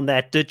question on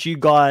that. Did you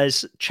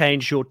guys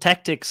change your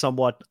tactics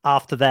somewhat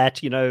after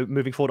that?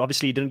 Moving forward,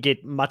 obviously you didn't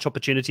get much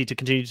opportunity to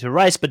continue to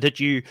race, but did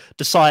you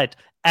decide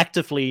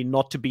actively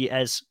not to be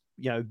as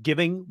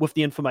giving with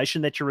the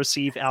information that you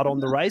receive out on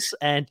the race?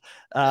 And,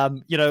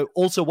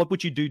 also what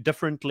would you do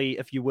differently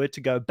if you were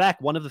to go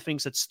back? One of the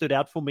things that stood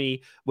out for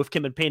me with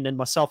Kim and Penn, and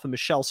myself and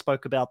Michelle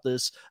spoke about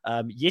this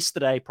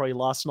yesterday, probably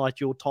last night,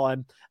 your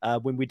time,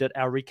 when we did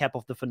our recap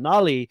of the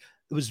finale.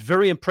 It was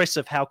very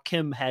impressive how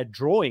Kim had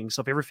drawings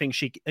of everything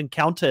she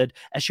encountered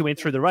as she went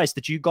through the race.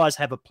 Did you guys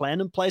have a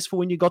plan in place for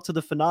when you got to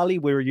the finale?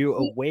 Were you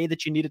aware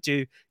that you needed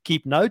to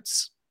keep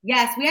notes?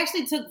 Yes, we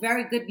actually took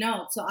very good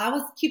notes. So I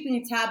was keeping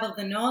a tab of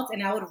the notes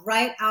and I would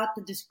write out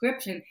the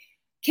description.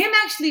 Kim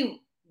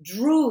actually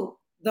drew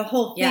the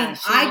whole thing. Yeah,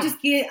 I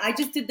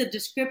just did the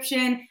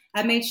description.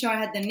 I made sure I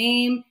had the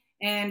name,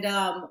 and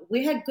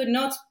we had good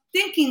notes,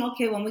 thinking,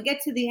 okay, when we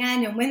get to the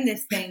end and win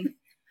this thing,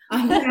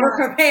 we're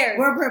prepared.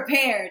 We're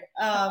prepared.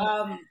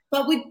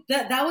 But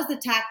that was the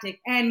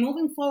tactic. And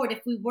moving forward,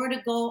 if we were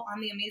to go on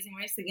the Amazing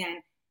Race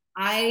again,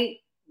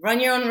 Run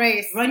your own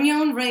race. Run your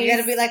own race. You got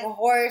to be like a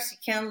horse. You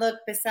can't look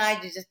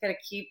beside. You just got to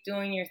keep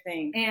doing your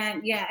thing.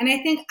 And I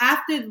think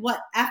after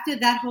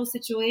that whole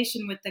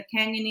situation with the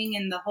canyoning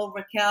and the whole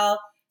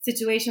Raquel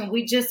situation,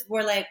 we just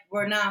were like,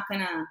 we're not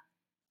gonna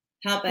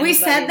help anybody. We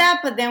said that,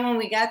 but then when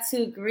we got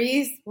to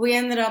Greece, we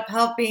ended up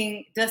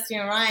helping Dusty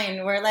and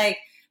Ryan. We're like,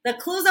 the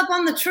clue's up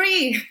on the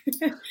tree.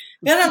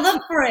 Gotta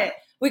look for it.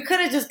 We could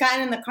have just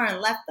gotten in the car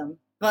and left them,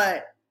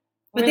 but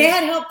they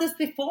had helped us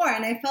before,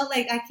 and I felt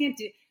like I can't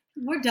do.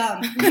 We're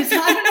done.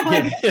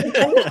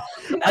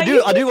 I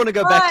do want to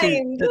go back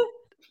to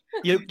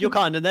you're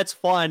kind, and that's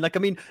fine. Like, I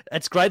mean,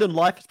 it's great in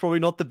life. It's probably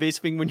not the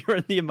best thing when you're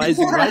in the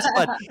Amazing Race,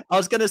 but I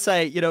was going to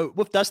say,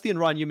 with Dusty and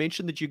Ryan, you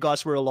mentioned that you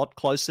guys were a lot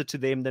closer to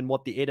them than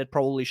what the edit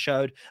probably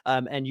showed,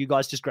 and you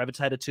guys just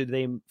gravitated to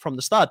them from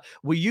the start.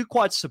 Were you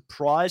quite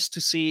surprised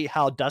to see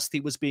how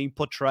Dusty was being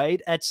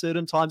portrayed at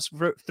certain times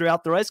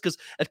throughout the race? Because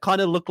it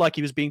kind of looked like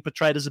he was being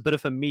portrayed as a bit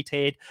of a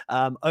meathead,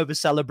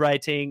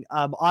 over-celebrating.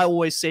 I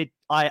always said,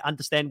 I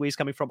understand where he's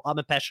coming from. I'm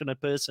a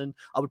passionate person.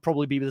 I would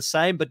probably be the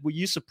same. But were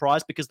you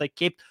surprised because they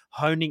kept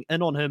honing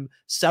in on him,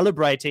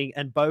 celebrating,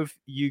 and both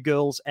you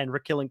girls and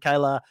Raquel and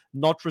Kayla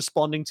not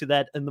responding to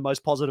that in the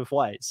most positive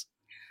ways?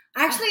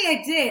 Actually,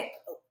 I did.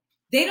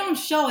 They don't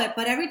show it,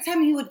 but every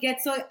time he would get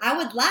I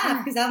would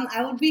laugh because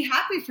I would be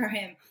happy for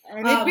him.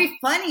 And it'd be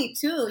funny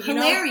too.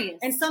 Hilarious.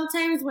 And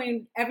sometimes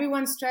when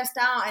everyone's stressed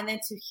out and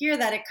then to hear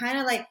that, it kind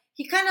of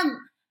he kind of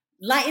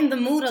lightened the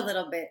mood a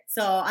little bit.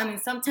 So, I mean,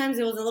 sometimes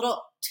it was a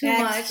little too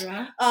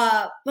extra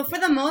much. But for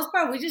the most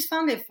part, we just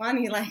found it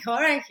funny. Like, all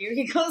right, here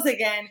he goes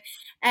again.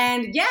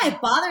 And yeah,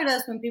 it bothered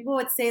us when people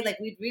would say, like,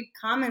 we'd read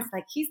comments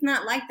like, he's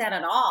not like that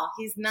at all.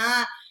 He's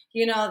not,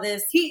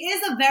 this. He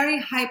is a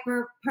very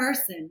hyper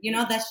person.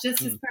 That's just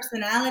his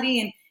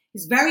personality. And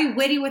he's very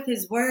witty with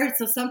his words.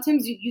 So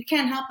sometimes you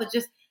can't help but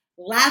just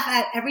laugh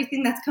at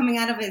everything that's coming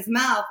out of his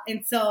mouth.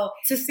 And so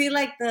to see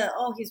like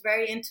he's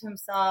very into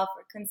himself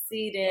or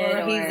conceited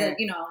or he's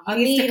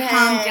he needs to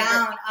calm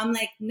down. I'm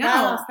like, no,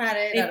 that's not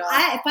it at all.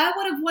 If I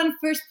would have won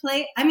first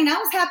place, I mean, I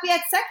was happy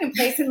at second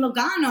place in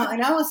Lugano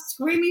and I was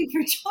screaming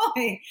for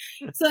joy.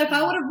 So if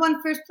I would have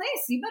won first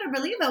place, you better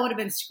believe I would have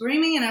been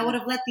screaming and I would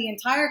have let the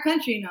entire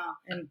country know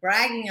and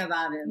bragging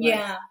about it.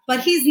 Yeah,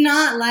 but he's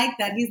not like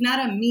that. He's not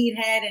a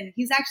meathead, and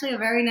he's actually a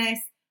very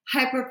nice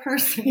hyper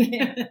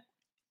person.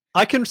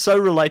 I can so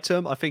relate to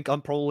him. I think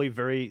I'm probably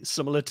very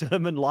similar to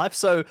him in life.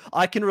 So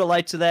I can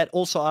relate to that.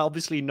 Also, I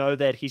obviously know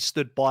that he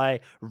stood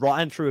by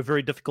Ryan through a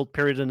very difficult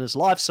period in his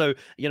life. So,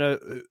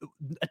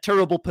 a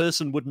terrible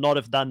person would not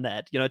have done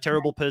that. A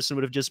terrible person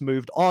would have just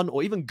moved on,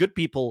 or even good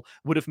people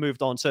would have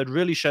moved on. So it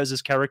really shows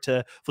his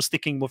character for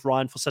sticking with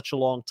Ryan for such a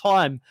long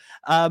time.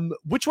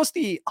 Which was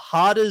the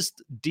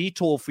hardest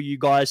detour for you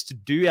guys to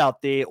do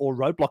out there, or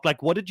roadblock?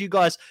 Like, what did you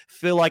guys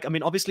feel like? I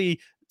mean,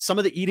 obviously, some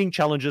of the eating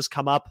challenges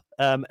come up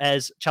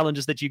as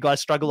challenges that you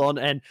guys struggle on.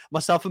 And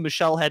myself and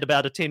Michelle had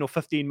about a 10 or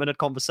 15 minute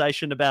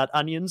conversation about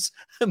onions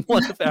in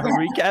one of our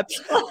recaps.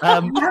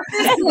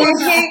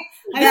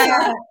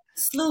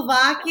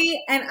 Slovakia,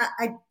 and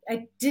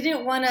I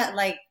didn't want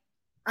to,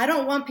 I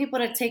don't want people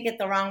to take it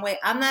the wrong way.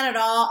 I'm not at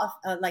all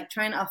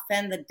trying to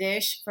offend the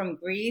dish from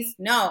Greece.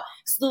 No,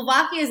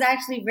 Slovakia is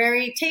actually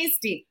very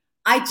tasty.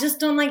 I just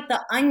don't like the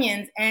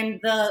onions. And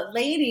the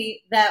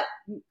lady that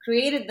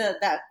created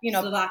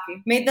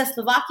made the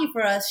Slovakia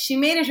for us, she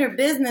made it her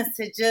business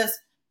to just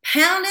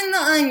pound in the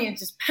onions,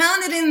 just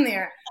pound it in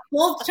there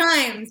both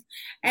times.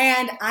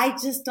 And I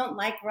just don't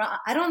like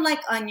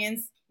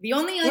onions. The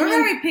only onions, we're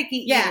very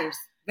picky eaters.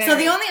 So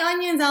the only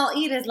onions I'll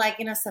eat is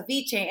in a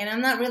ceviche, and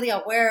I'm not really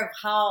aware of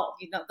how,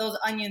 those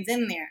onions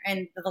in there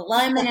and the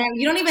lemon,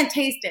 you don't even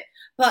taste it.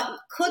 But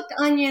cooked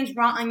onions,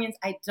 raw onions,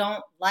 I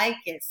don't like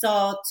it.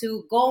 So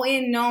to go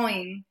in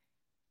knowing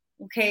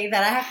okay,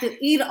 that I have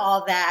to eat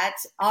all that,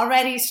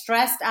 already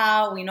stressed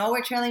out. We know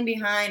we're trailing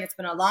behind. It's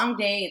been a long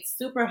day. It's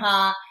super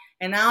hot.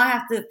 And now I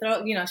have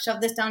to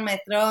shove this down my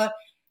throat.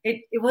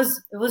 It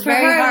was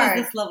very hard.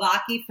 It was the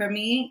Slovaki. For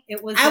me,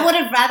 it was. I would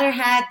have rather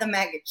had the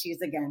mac and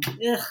cheese again.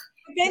 Ugh.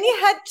 Then you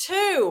had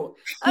two.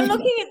 I'm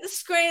looking at the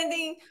screen and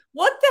thinking,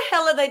 what the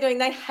hell are they doing?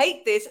 They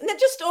hate this. And they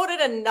just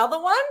ordered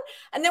another one.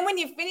 And then when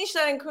you finished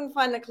that and couldn't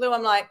find the clue,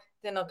 I'm like,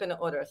 they're not going to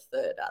order a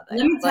third, are they?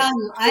 Let me tell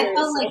you, I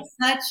felt like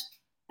such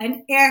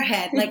an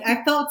airhead. Like,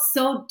 I felt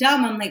so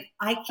dumb. I'm like,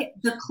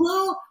 the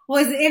clue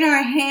was in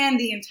our hand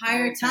the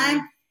entire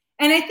time.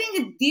 And I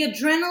think the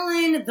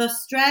adrenaline, the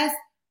stress,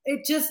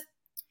 it just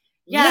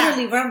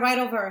literally went right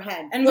over our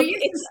head. And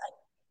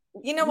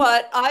you know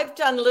what? I've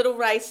done little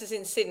races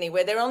in Sydney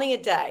where they're only a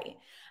day,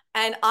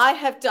 and I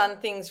have done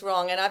things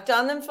wrong, and I've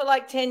done them for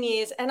like 10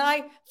 years, and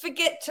I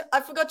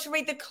forgot to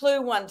read the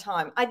clue one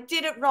time. I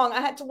did it wrong.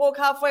 I had to walk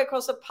halfway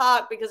across a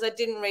park because I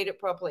didn't read it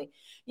properly.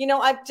 You know,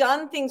 I've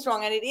done things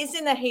wrong, and it is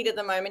in the heat of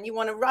the moment. You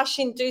want to rush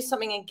in, do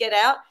something, and get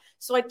out.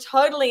 So I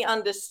totally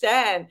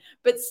understand,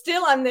 but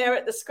still I'm there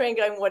at the screen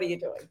going, what are you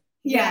doing?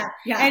 Yeah.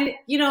 And,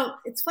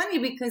 it's funny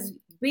because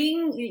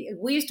we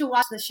used to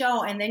watch the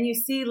show, and then you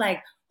see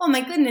like, oh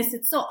my goodness,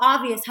 it's so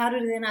obvious. How do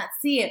they not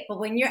see it? But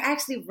when you're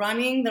actually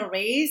running the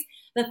race,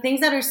 the things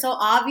that are so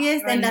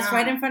obvious and that's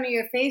right in front of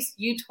your face,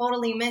 you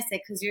totally miss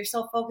it because you're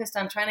so focused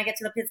on trying to get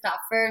to the pit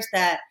stop first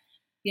that.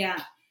 Yeah.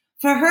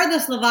 For her, the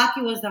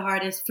Slovakia was the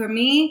hardest. For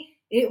me,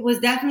 it was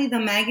definitely the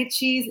mac and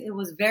cheese. It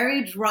was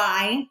very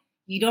dry.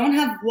 You don't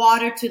have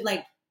water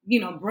to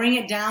bring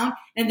it down.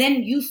 And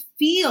then you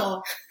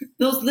feel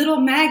those little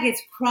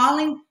maggots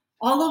crawling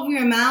all over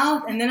your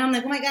mouth. And then I'm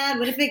like, oh my God,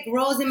 what if it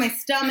grows in my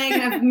stomach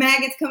and I have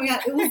maggots coming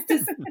out? It was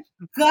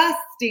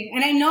disgusting.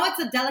 And I know it's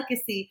a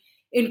delicacy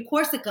in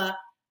Corsica,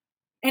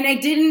 and I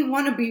didn't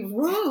want to be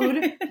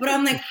rude, but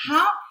I'm like,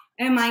 how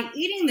am I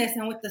eating this?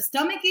 And with the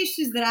stomach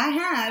issues that I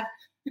have,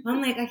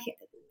 I'm like, I can't.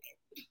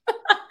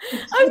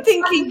 I'm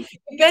thinking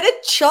you better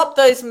chop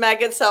those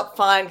maggots up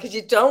fine because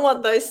you don't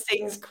want those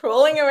things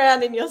crawling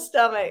around in your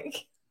stomach.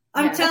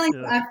 I'm telling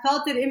you, I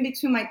felt it in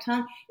between my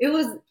tongue. It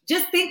was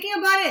just thinking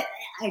about it.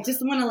 I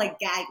just want to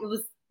gag. It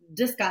was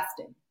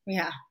disgusting.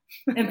 Yeah.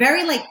 And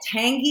very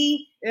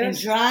tangy and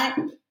dry.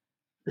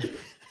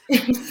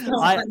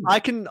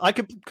 I can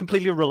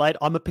completely relate.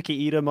 I'm a picky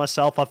eater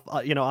myself.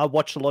 I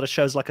watched a lot of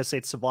shows, like I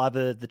said,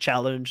 Survivor, The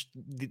Challenge,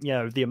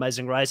 The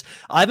Amazing Race.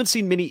 I haven't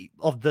seen many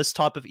of this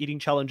type of eating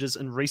challenges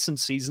in recent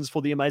seasons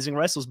for The Amazing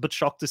Race. I was a bit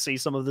shocked to see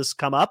some of this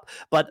come up.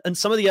 But in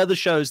some of the other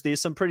shows,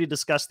 there's some pretty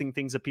disgusting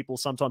things that people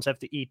sometimes have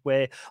to eat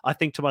where I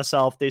think to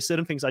myself, there's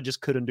certain things I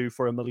just couldn't do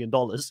for $1 million,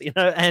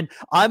 and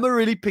I'm a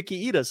really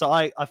picky eater. So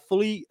I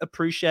fully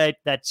appreciate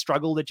that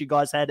struggle that you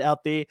guys had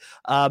out there.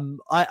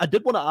 I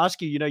did want to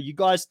ask you, you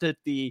guys did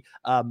the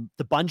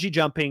bungee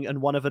jumping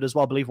and one of it as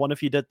well. I believe one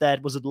of you did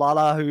that. Was it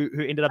Lala who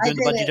ended up doing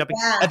the bungee jumping?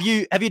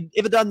 Yeah. Have you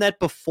ever done that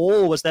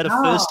before? Was that a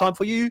first time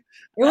for you?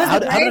 How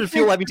did it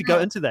feel having to go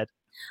into that?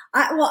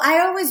 I'm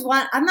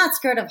not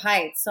scared of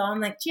heights. So I'm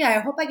like, gee, I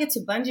hope I get to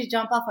bungee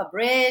jump off a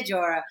bridge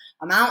or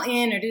a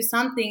mountain or do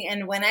something.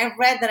 And when I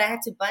read that I had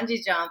to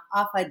bungee jump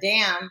off a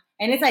dam,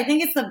 and I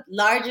think it's the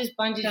largest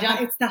bungee jump.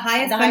 It's the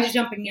highest bungee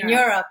jump in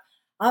Europe.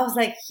 I was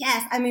like,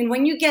 yes. I mean,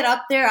 when you get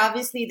up there,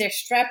 obviously they're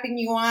strapping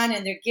you on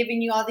and they're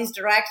giving you all these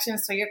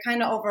directions. So you're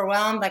kind of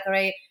overwhelmed. Like, all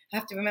right, I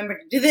have to remember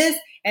to do this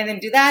and then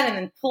do that and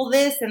then pull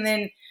this. And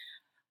then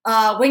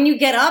when you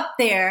get up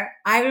there,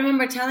 I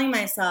remember telling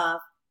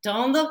myself,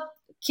 don't look,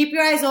 keep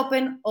your eyes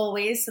open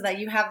always so that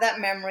you have that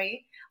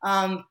memory.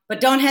 But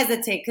don't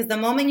hesitate, because the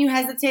moment you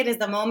hesitate is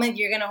the moment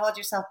you're going to hold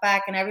yourself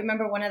back. And I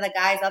remember one of the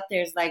guys up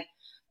there is like,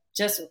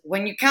 just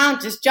when you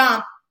count, just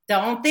jump.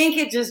 Don't think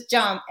it, just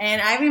jump.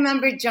 And I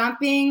remember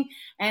jumping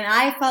and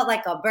I felt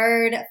like a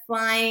bird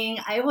flying.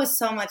 It was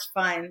so much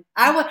fun.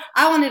 I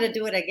wanted to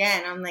do it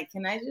again. I'm like,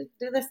 can I just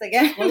do this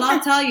again? Well, I'll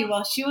tell you,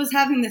 while she was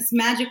having this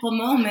magical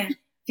moment,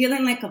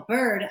 feeling like a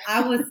bird,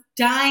 I was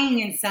dying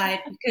inside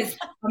because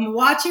I'm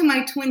watching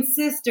my twin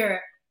sister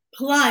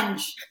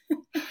plunge,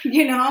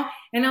 and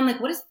I'm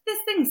like, what if this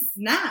thing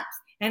snaps?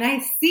 And I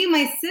see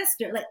my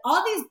sister, like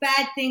all these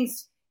bad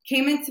things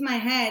came into my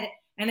head.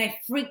 And I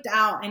freaked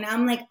out, and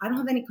I'm like, I don't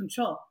have any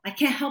control. I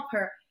can't help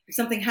her if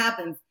something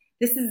happens.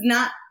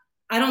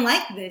 I don't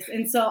like this.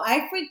 And so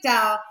I freaked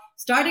out,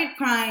 started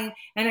crying,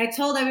 and I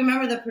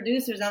remember the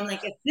producers, I'm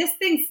like, if this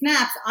thing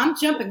snaps, I'm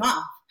jumping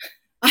off.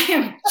 I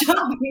am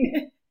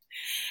jumping.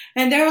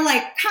 And they were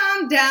like,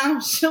 calm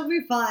down, she'll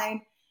be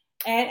fine.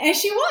 And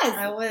she was.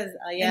 I was,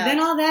 yeah. And then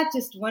all that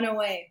just went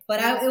away. But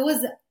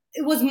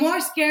it was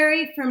more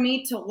scary for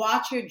me to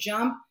watch her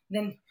jump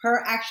than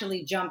her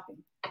actually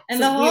jumping.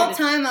 And the whole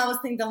time I was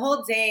thinking, the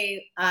whole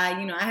day, I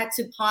had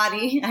to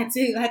potty, I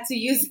had to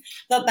use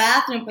the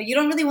bathroom, but you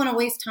don't really want to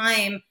waste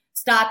time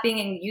stopping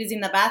and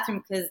using the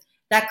bathroom because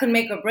that could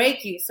make or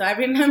break you. So I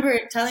remember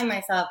telling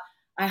myself,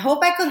 I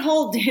hope I could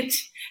hold it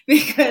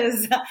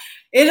because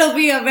it'll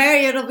be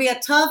a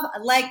tough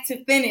leg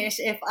to finish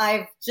if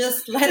I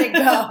just let it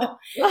go.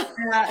 Well,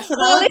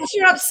 unless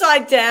you're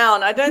upside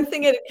down. I don't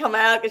think it'd come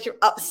out because you're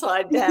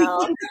upside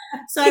down.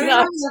 So I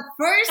remember the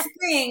first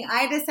thing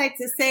I decide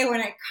to say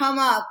when I come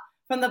up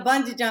from the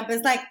bungee jump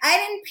is like, I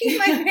didn't pee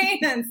my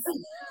pants.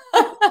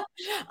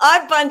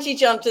 I bungee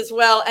jumped as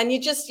well, and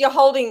you're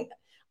holding.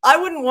 I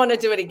wouldn't want to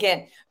do it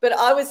again, but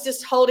I was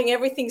just holding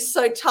everything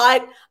so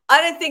tight. I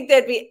don't think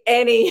there'd be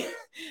any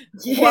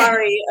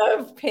worry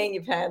of peeing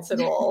your pants at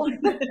all.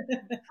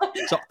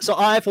 So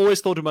I've always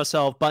thought to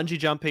myself, bungee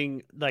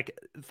jumping, like,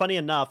 funny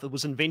enough, it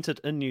was invented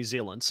in New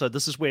Zealand. So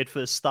this is where it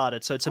first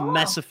started. So it's a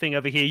massive thing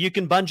over here. You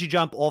can bungee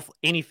jump off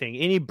anything,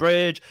 any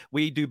bridge.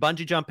 We do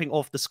bungee jumping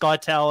off the Sky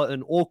Tower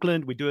in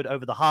Auckland. We do it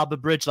over the Harbour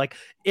Bridge. Like,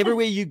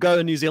 everywhere you go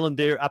in New Zealand,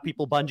 there are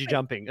people bungee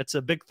jumping. It's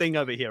a big thing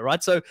over here,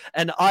 right? So,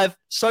 and I've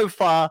so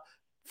far,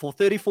 for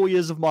 34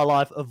 years of my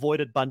life,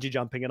 avoided bungee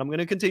jumping, and I'm going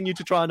to continue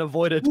to try and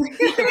avoid it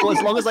for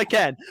as long as I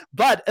can.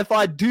 But if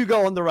I do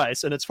go on the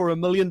race and it's for $1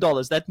 million,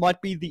 that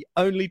might be the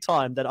only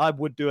time that I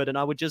would do it, and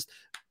I would just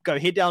go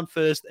head down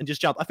first and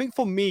just jump. I think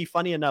for me,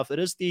 funny enough, it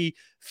is the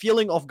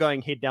feeling of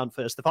going head down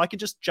first. If I can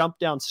just jump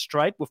down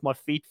straight with my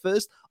feet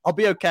first, I'll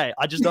be okay.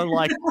 I just don't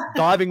like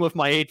diving with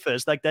my head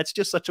first. Like, that's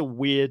just such a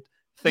weird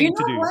thing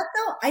to do. What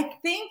though? I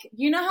think,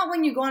 you know how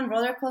when you go on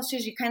roller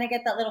coasters, you kind of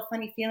get that little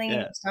funny feeling in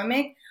your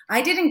stomach?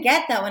 I didn't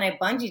get that when I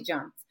bungee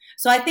jumped.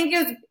 So I think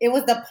it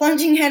was the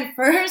plunging head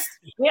first.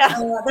 Yeah.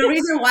 The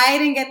reason why I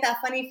didn't get that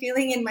funny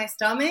feeling in my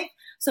stomach.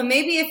 So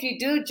maybe if you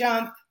do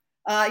jump,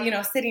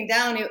 sitting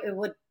down, it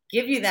would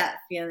give you that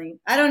feeling.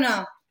 I don't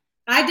know.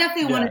 I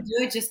definitely want to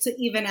do it just to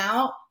even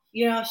out.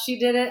 She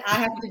did it. I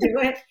have to do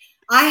it.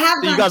 So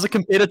you guys are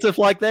competitive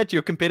like that?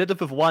 You're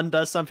competitive if one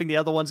does something, the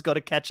other one's got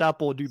to catch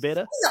up or do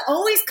better? She's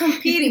always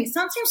competing.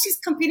 Sometimes she's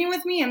competing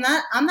with me.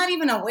 I'm not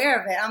even aware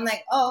of it. I'm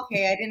like, oh,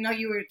 okay, I didn't know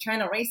you were trying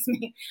to race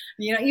me.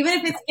 Even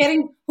if it's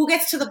who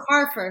gets to the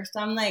car first,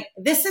 I'm like,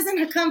 this isn't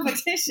a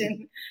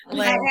competition.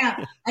 Like,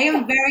 I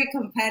am very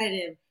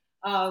competitive.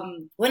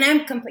 When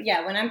I'm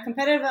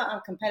competitive,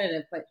 I'm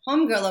competitive. But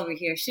homegirl over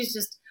here,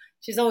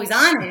 she's always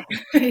on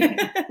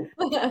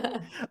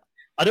it.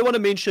 I do want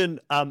to mention,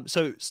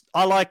 so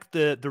I like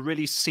the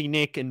really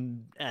scenic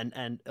and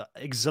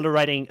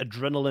exhilarating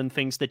adrenaline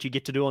things that you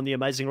get to do on The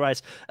Amazing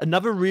Race.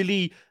 Another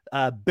really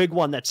big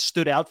one that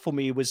stood out for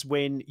me was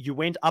when you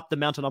went up the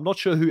mountain. I'm not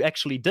sure who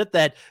actually did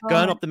that,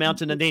 going up the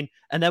mountain,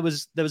 and that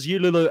was you,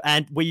 Lulu,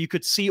 and where you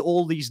could see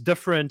all these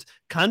different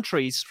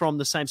countries from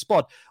the same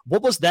spot.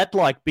 What was that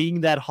like,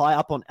 being that high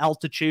up on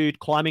altitude,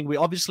 climbing? We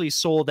obviously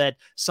saw that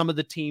some of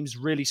the teams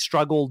really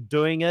struggled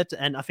doing it,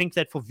 and I think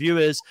that for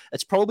viewers,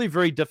 it's probably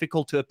very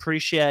difficult to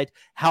appreciate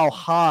how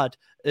hard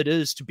it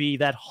is to be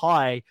that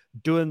high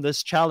doing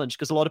this challenge,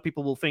 because a lot of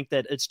people will think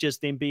that it's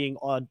just them being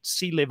on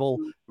sea level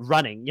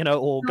running,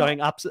 or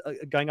going up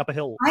a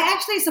hill. I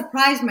actually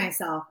surprised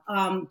myself.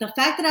 The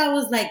fact that I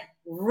was like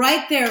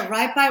right there,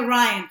 right by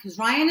Ryan, because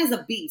Ryan is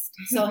a beast.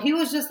 So he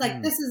was just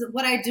like, this is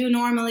what I do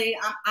normally.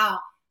 I'm out.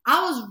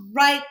 I was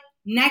right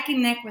neck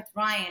and neck with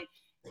Ryan.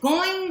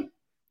 Going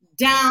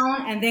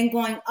down and then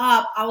going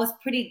up, I was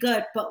pretty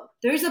good. But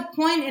there's a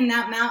point in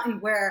that mountain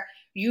where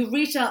you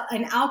reach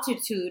an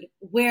altitude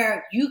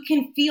where you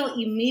can feel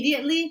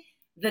immediately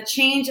the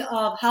change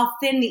of how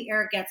thin the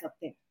air gets up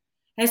there.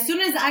 As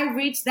soon as I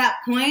reached that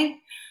point,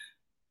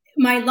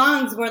 my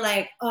lungs were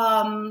like,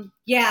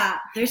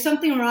 there's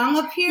something wrong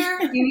up here.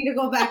 You need to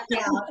go back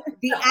down.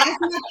 The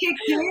asthma kicked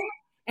in,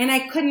 and I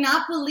could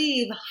not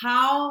believe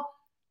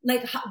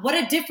what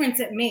a difference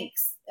it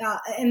makes.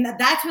 And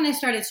that's when I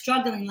started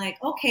struggling. Like,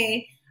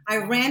 okay, I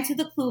ran to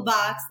the clue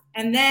box,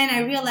 and then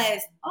I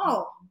realized,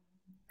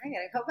 I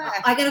gotta go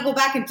back. I gotta go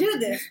back and do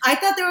this. I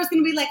thought there was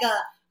gonna be like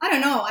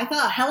I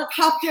thought a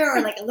helicopter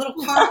or like a little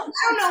car. I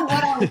don't know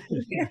what I was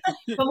thinking.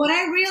 But when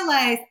I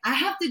realized I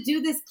have to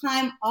do this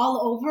climb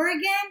all over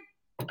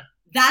again,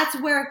 that's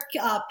where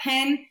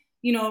Penn,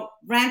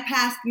 ran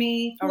past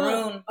me.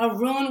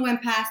 Arun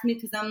went past me,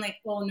 because I'm like,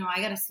 oh no,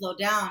 I gotta slow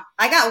down.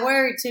 I got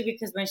worried too,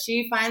 because when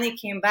she finally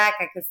came back,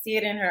 I could see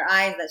it in her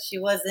eyes that she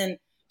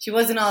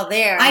wasn't all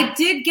there. I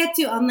did get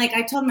to,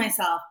 I told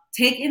myself,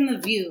 take in the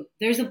view.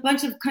 There's a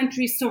bunch of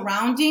countries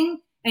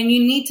surrounding, and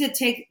you need to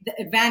take the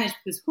advantage,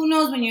 because who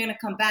knows when you're going to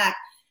come back.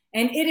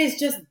 And it is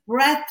just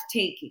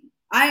breathtaking.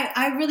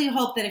 I really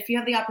hope that if you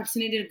have the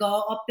opportunity to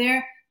go up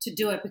there, to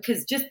do it,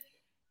 because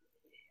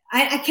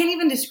I can't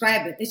even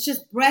describe it. It's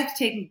just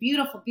breathtaking,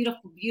 beautiful,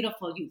 beautiful,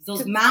 beautiful.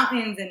 Those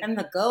mountains and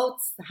the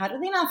goats. How do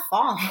they not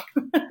fall?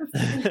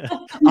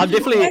 I'm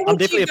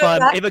definitely if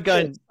I'm ever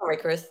going.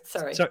 Sorry, Chris.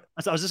 Sorry. So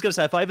I was just going to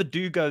say, if I ever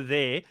do go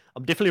there,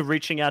 I'm definitely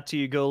reaching out to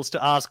you girls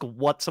to ask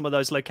what some of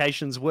those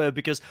locations were,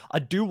 because I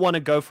do want to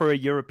go for a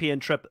European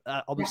trip.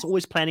 I was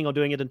always planning on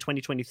doing it in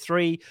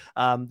 2023.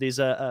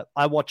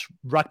 I watch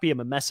rugby. I'm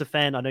a massive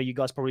fan. I know you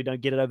guys probably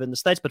don't get it over in the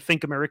States, but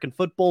think American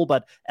football,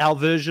 but our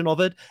version of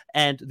it.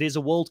 And there's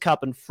a World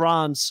Cup in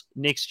France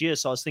next year.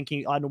 So I was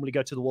thinking I normally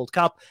go to the World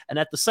Cup. And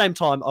at the same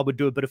time, I would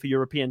do a bit of a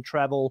European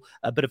travel,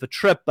 a bit of a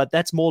trip, but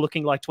that's more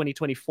looking like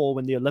 2024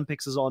 when the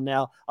Olympics is on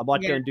now. I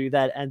might go and do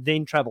that and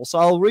then travel. So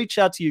I'll reach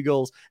out to you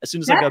girls as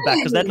soon as I go back,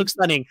 because that looks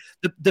stunning.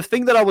 The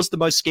thing that I was the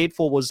most scared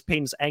for was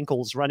Penn's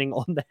ankles running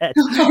on that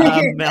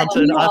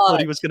mountain. I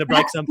thought he was going to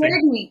break something.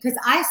 Scared me because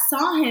I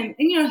saw him,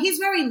 and he's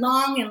very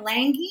long and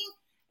lanky,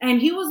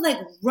 and he was like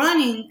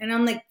running, and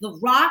I'm like, the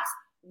rocks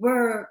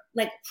were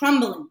like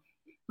crumbling.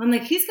 I'm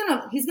like, he's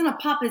gonna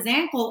pop his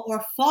ankle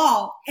or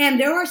fall. And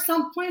there were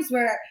some points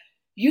where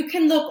you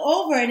can look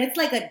over and it's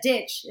like a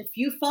ditch. If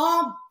you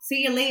fall,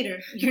 see you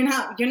later. You're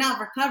not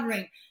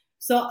recovering.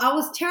 So I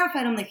was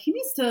terrified. I'm like, he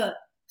needs to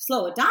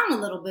slow it down a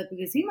little bit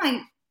because he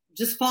might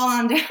just fall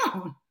on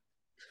down.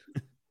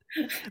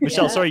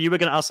 Michelle, sorry, you were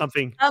going to ask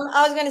something. I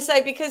was going to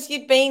say, because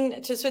you've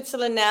been to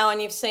Switzerland now and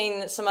you've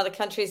seen some other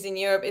countries in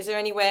Europe, is there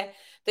anywhere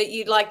that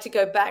you'd like to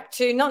go back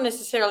to? Not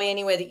necessarily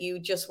anywhere that you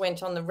just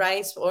went on the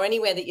race, or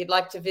anywhere that you'd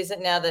like to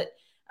visit now that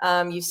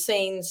you've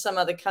seen some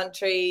other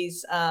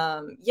countries.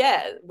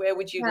 Where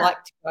would you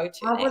like to go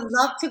to? I would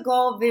love to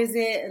go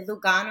visit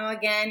Lugano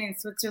again in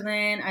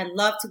Switzerland. I'd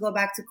love to go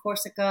back to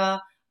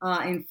Corsica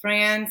in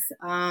France.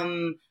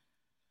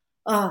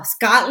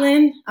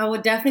 Scotland, I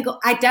would definitely go.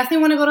 I definitely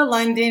want to go to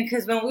London,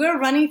 because when we were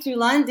running through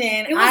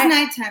London, it was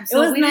nighttime.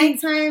 So it was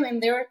nighttime,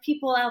 and there were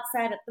people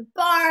outside at the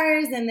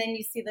bars, and then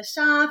you see the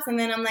shops, and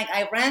then I'm like,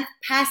 I ran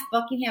past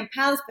Buckingham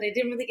Palace, but I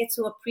didn't really get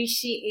to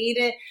appreciate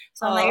it.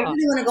 So I'm like, I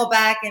really want to go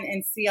back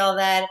and see all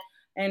that.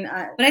 And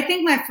but I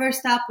think my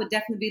first stop would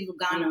definitely be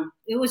Lugano.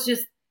 It was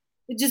just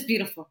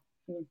beautiful.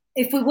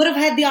 If we would have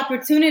had the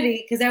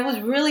opportunity, because I was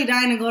really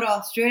dying to go to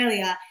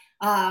Australia.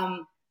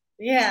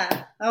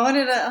 Yeah, I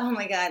wanted to. Oh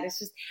my God, it's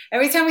just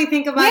every time we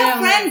think about it. We have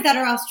friends that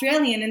are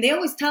Australian, and they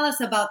always tell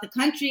us about the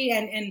country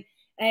and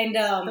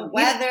the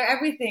weather,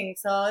 everything.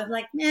 So it's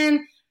like,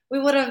 man, we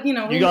would have,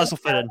 you guys will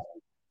fit in.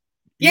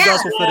 You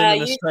guys will fit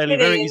in Australia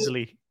very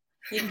easily.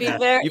 You'd be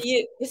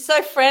you're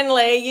so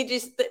friendly. You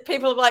just,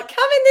 people are like,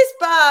 come in this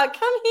bar,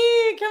 come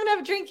here, come and have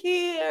a drink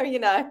here,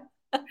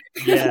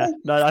 Yeah,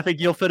 no, I think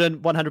you'll fit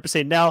in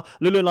 100%. Now,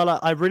 Lulu and Lala,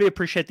 I really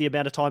appreciate the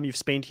amount of time you've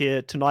spent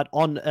here tonight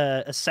on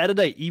a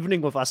Saturday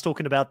evening with us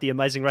talking about the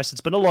amazing race. It's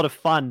been a lot of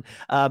fun.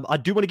 I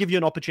do want to give you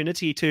an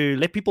opportunity to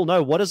let people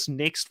know what is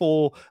next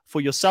for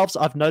yourselves.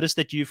 I've noticed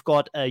that you've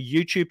got a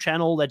YouTube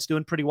channel that's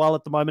doing pretty well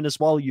at the moment as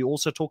well. You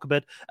also talk a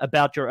bit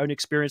about your own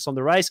experience on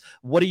the race.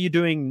 What are you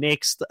doing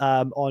next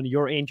on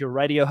your end, your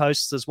radio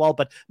hosts as well?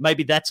 But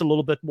maybe that's a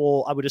little bit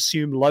more, I would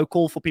assume,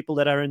 local for people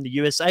that are in the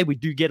USA. We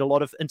do get a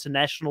lot of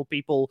international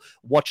people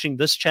watching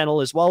this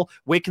channel as well.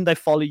 Where can they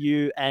follow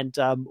you, and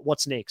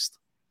what's next?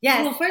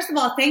 Yeah, well, first of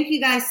all, thank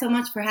you guys so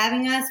much for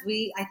having us.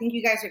 I think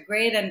you guys are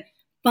great and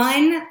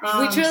fun.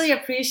 We truly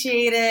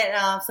appreciate it.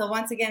 So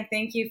once again,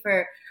 thank you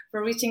for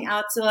reaching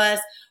out to us.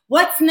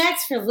 What's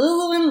next for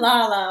Lulu and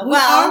Lala?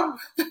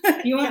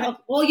 You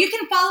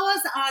can follow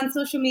us on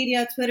social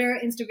media: Twitter,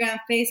 Instagram,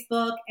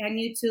 Facebook, and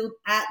YouTube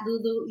at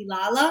Lulu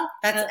Ilala.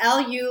 That's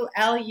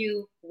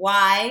LULUYLALA.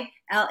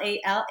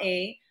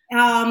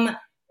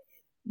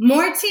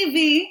 More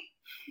TV.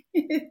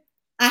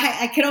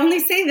 I can only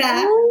say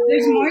that. Ooh.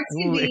 There's more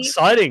TV. Ooh,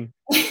 exciting.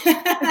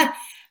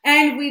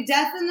 And we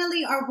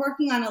definitely are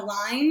working on a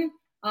line.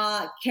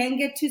 Can't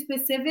get too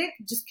specific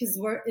just because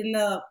we're in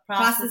the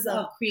process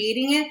of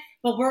creating it.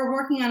 But we're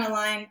working on a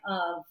line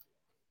of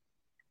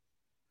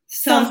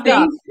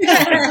something.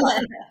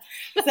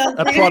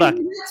 A product.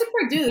 To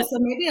produce, so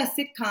maybe a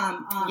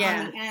sitcom on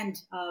the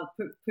end,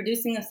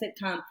 producing a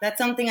sitcom. That's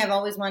something I've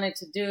always wanted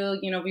to do.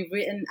 We've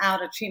written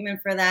out a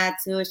treatment for that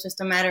too. It's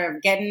just a matter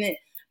of getting it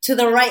to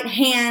the right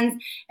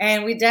hands,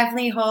 and we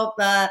definitely hope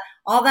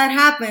all that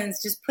happens.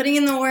 Just putting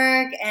in the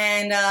work,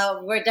 and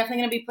we're definitely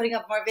going to be putting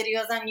up more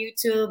videos on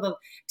YouTube of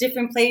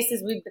different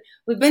places.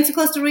 We've been to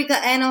Costa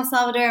Rica and El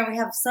Salvador, and we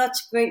have such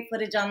great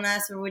footage on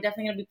that. So we're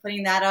definitely going to be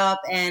putting that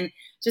up and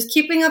just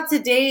keeping up to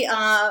date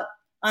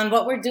on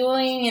what we're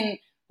doing and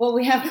what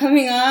we have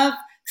coming up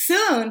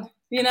soon.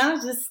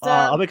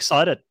 I'm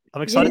excited.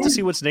 I'm excited to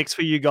see what's next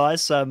for you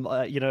guys.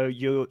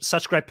 You're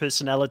such great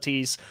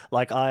personalities.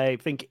 Like, I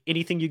think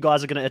anything you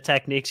guys are going to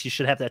attack next, you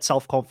should have that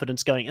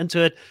self-confidence going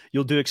into it.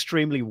 You'll do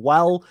extremely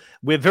well.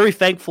 We're very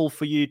thankful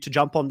for you to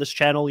jump on this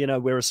channel.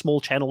 We're a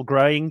small channel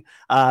growing,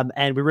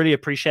 and we really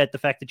appreciate the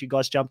fact that you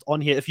guys jumped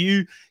on here. If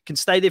you can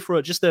stay there for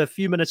just a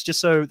few minutes, just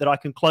so that I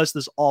can close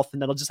this off,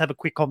 and then I'll just have a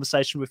quick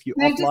conversation with you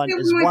offline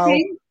as well.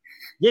 Thing?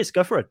 Yes,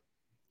 go for it.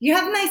 You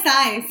have nice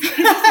eyes.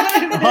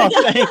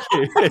 Thank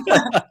you.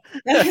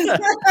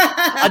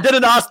 I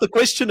didn't ask the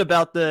question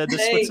about the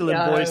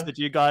Switzerland boys that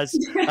you guys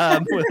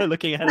were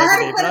looking at over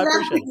there, but I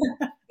appreciate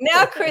it.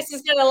 Now Chris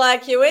is going to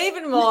like you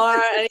even more,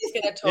 and he's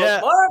going to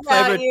talk more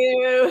about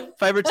you.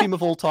 Favorite team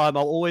of all time.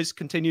 I'll always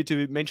continue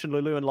to mention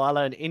Lulu and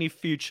Lala in any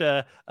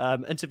future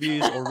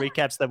interviews or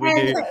recaps that we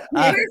do.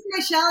 Chris,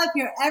 Michelle, if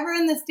you're ever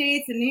in the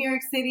States in New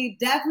York City,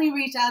 definitely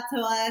reach out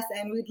to us,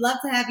 and we'd love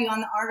to have you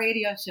on our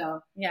radio show.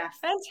 Yeah,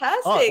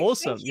 fantastic. Oh,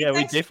 awesome. Thanks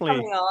we definitely for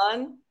coming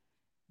on.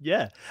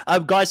 Yeah.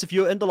 Guys, if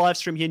you're in the live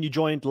stream here and you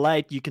joined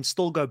late, you can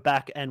still go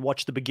back and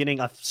watch the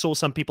beginning. I saw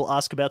some people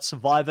ask about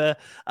Survivor.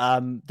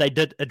 They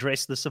did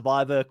address the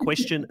Survivor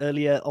question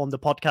earlier on the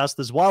podcast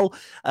as well.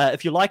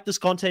 If you like this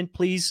content,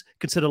 please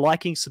consider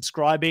liking,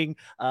 subscribing.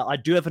 I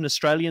do have an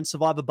Australian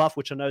Survivor buff,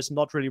 which I know is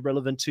not really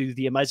relevant to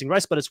The Amazing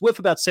Race, but it's worth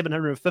about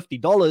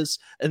 $750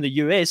 in the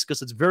US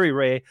because it's very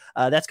rare.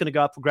 That's going to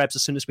go up for grabs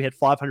as soon as we hit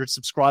 500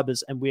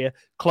 subscribers, and we're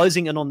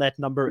closing in on that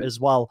number as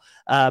well.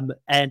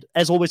 And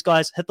as always,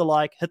 guys, hit the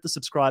like, hit the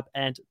subscribe,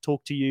 and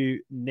talk to you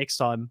next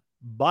time.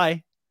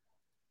 Bye.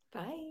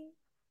 Bye.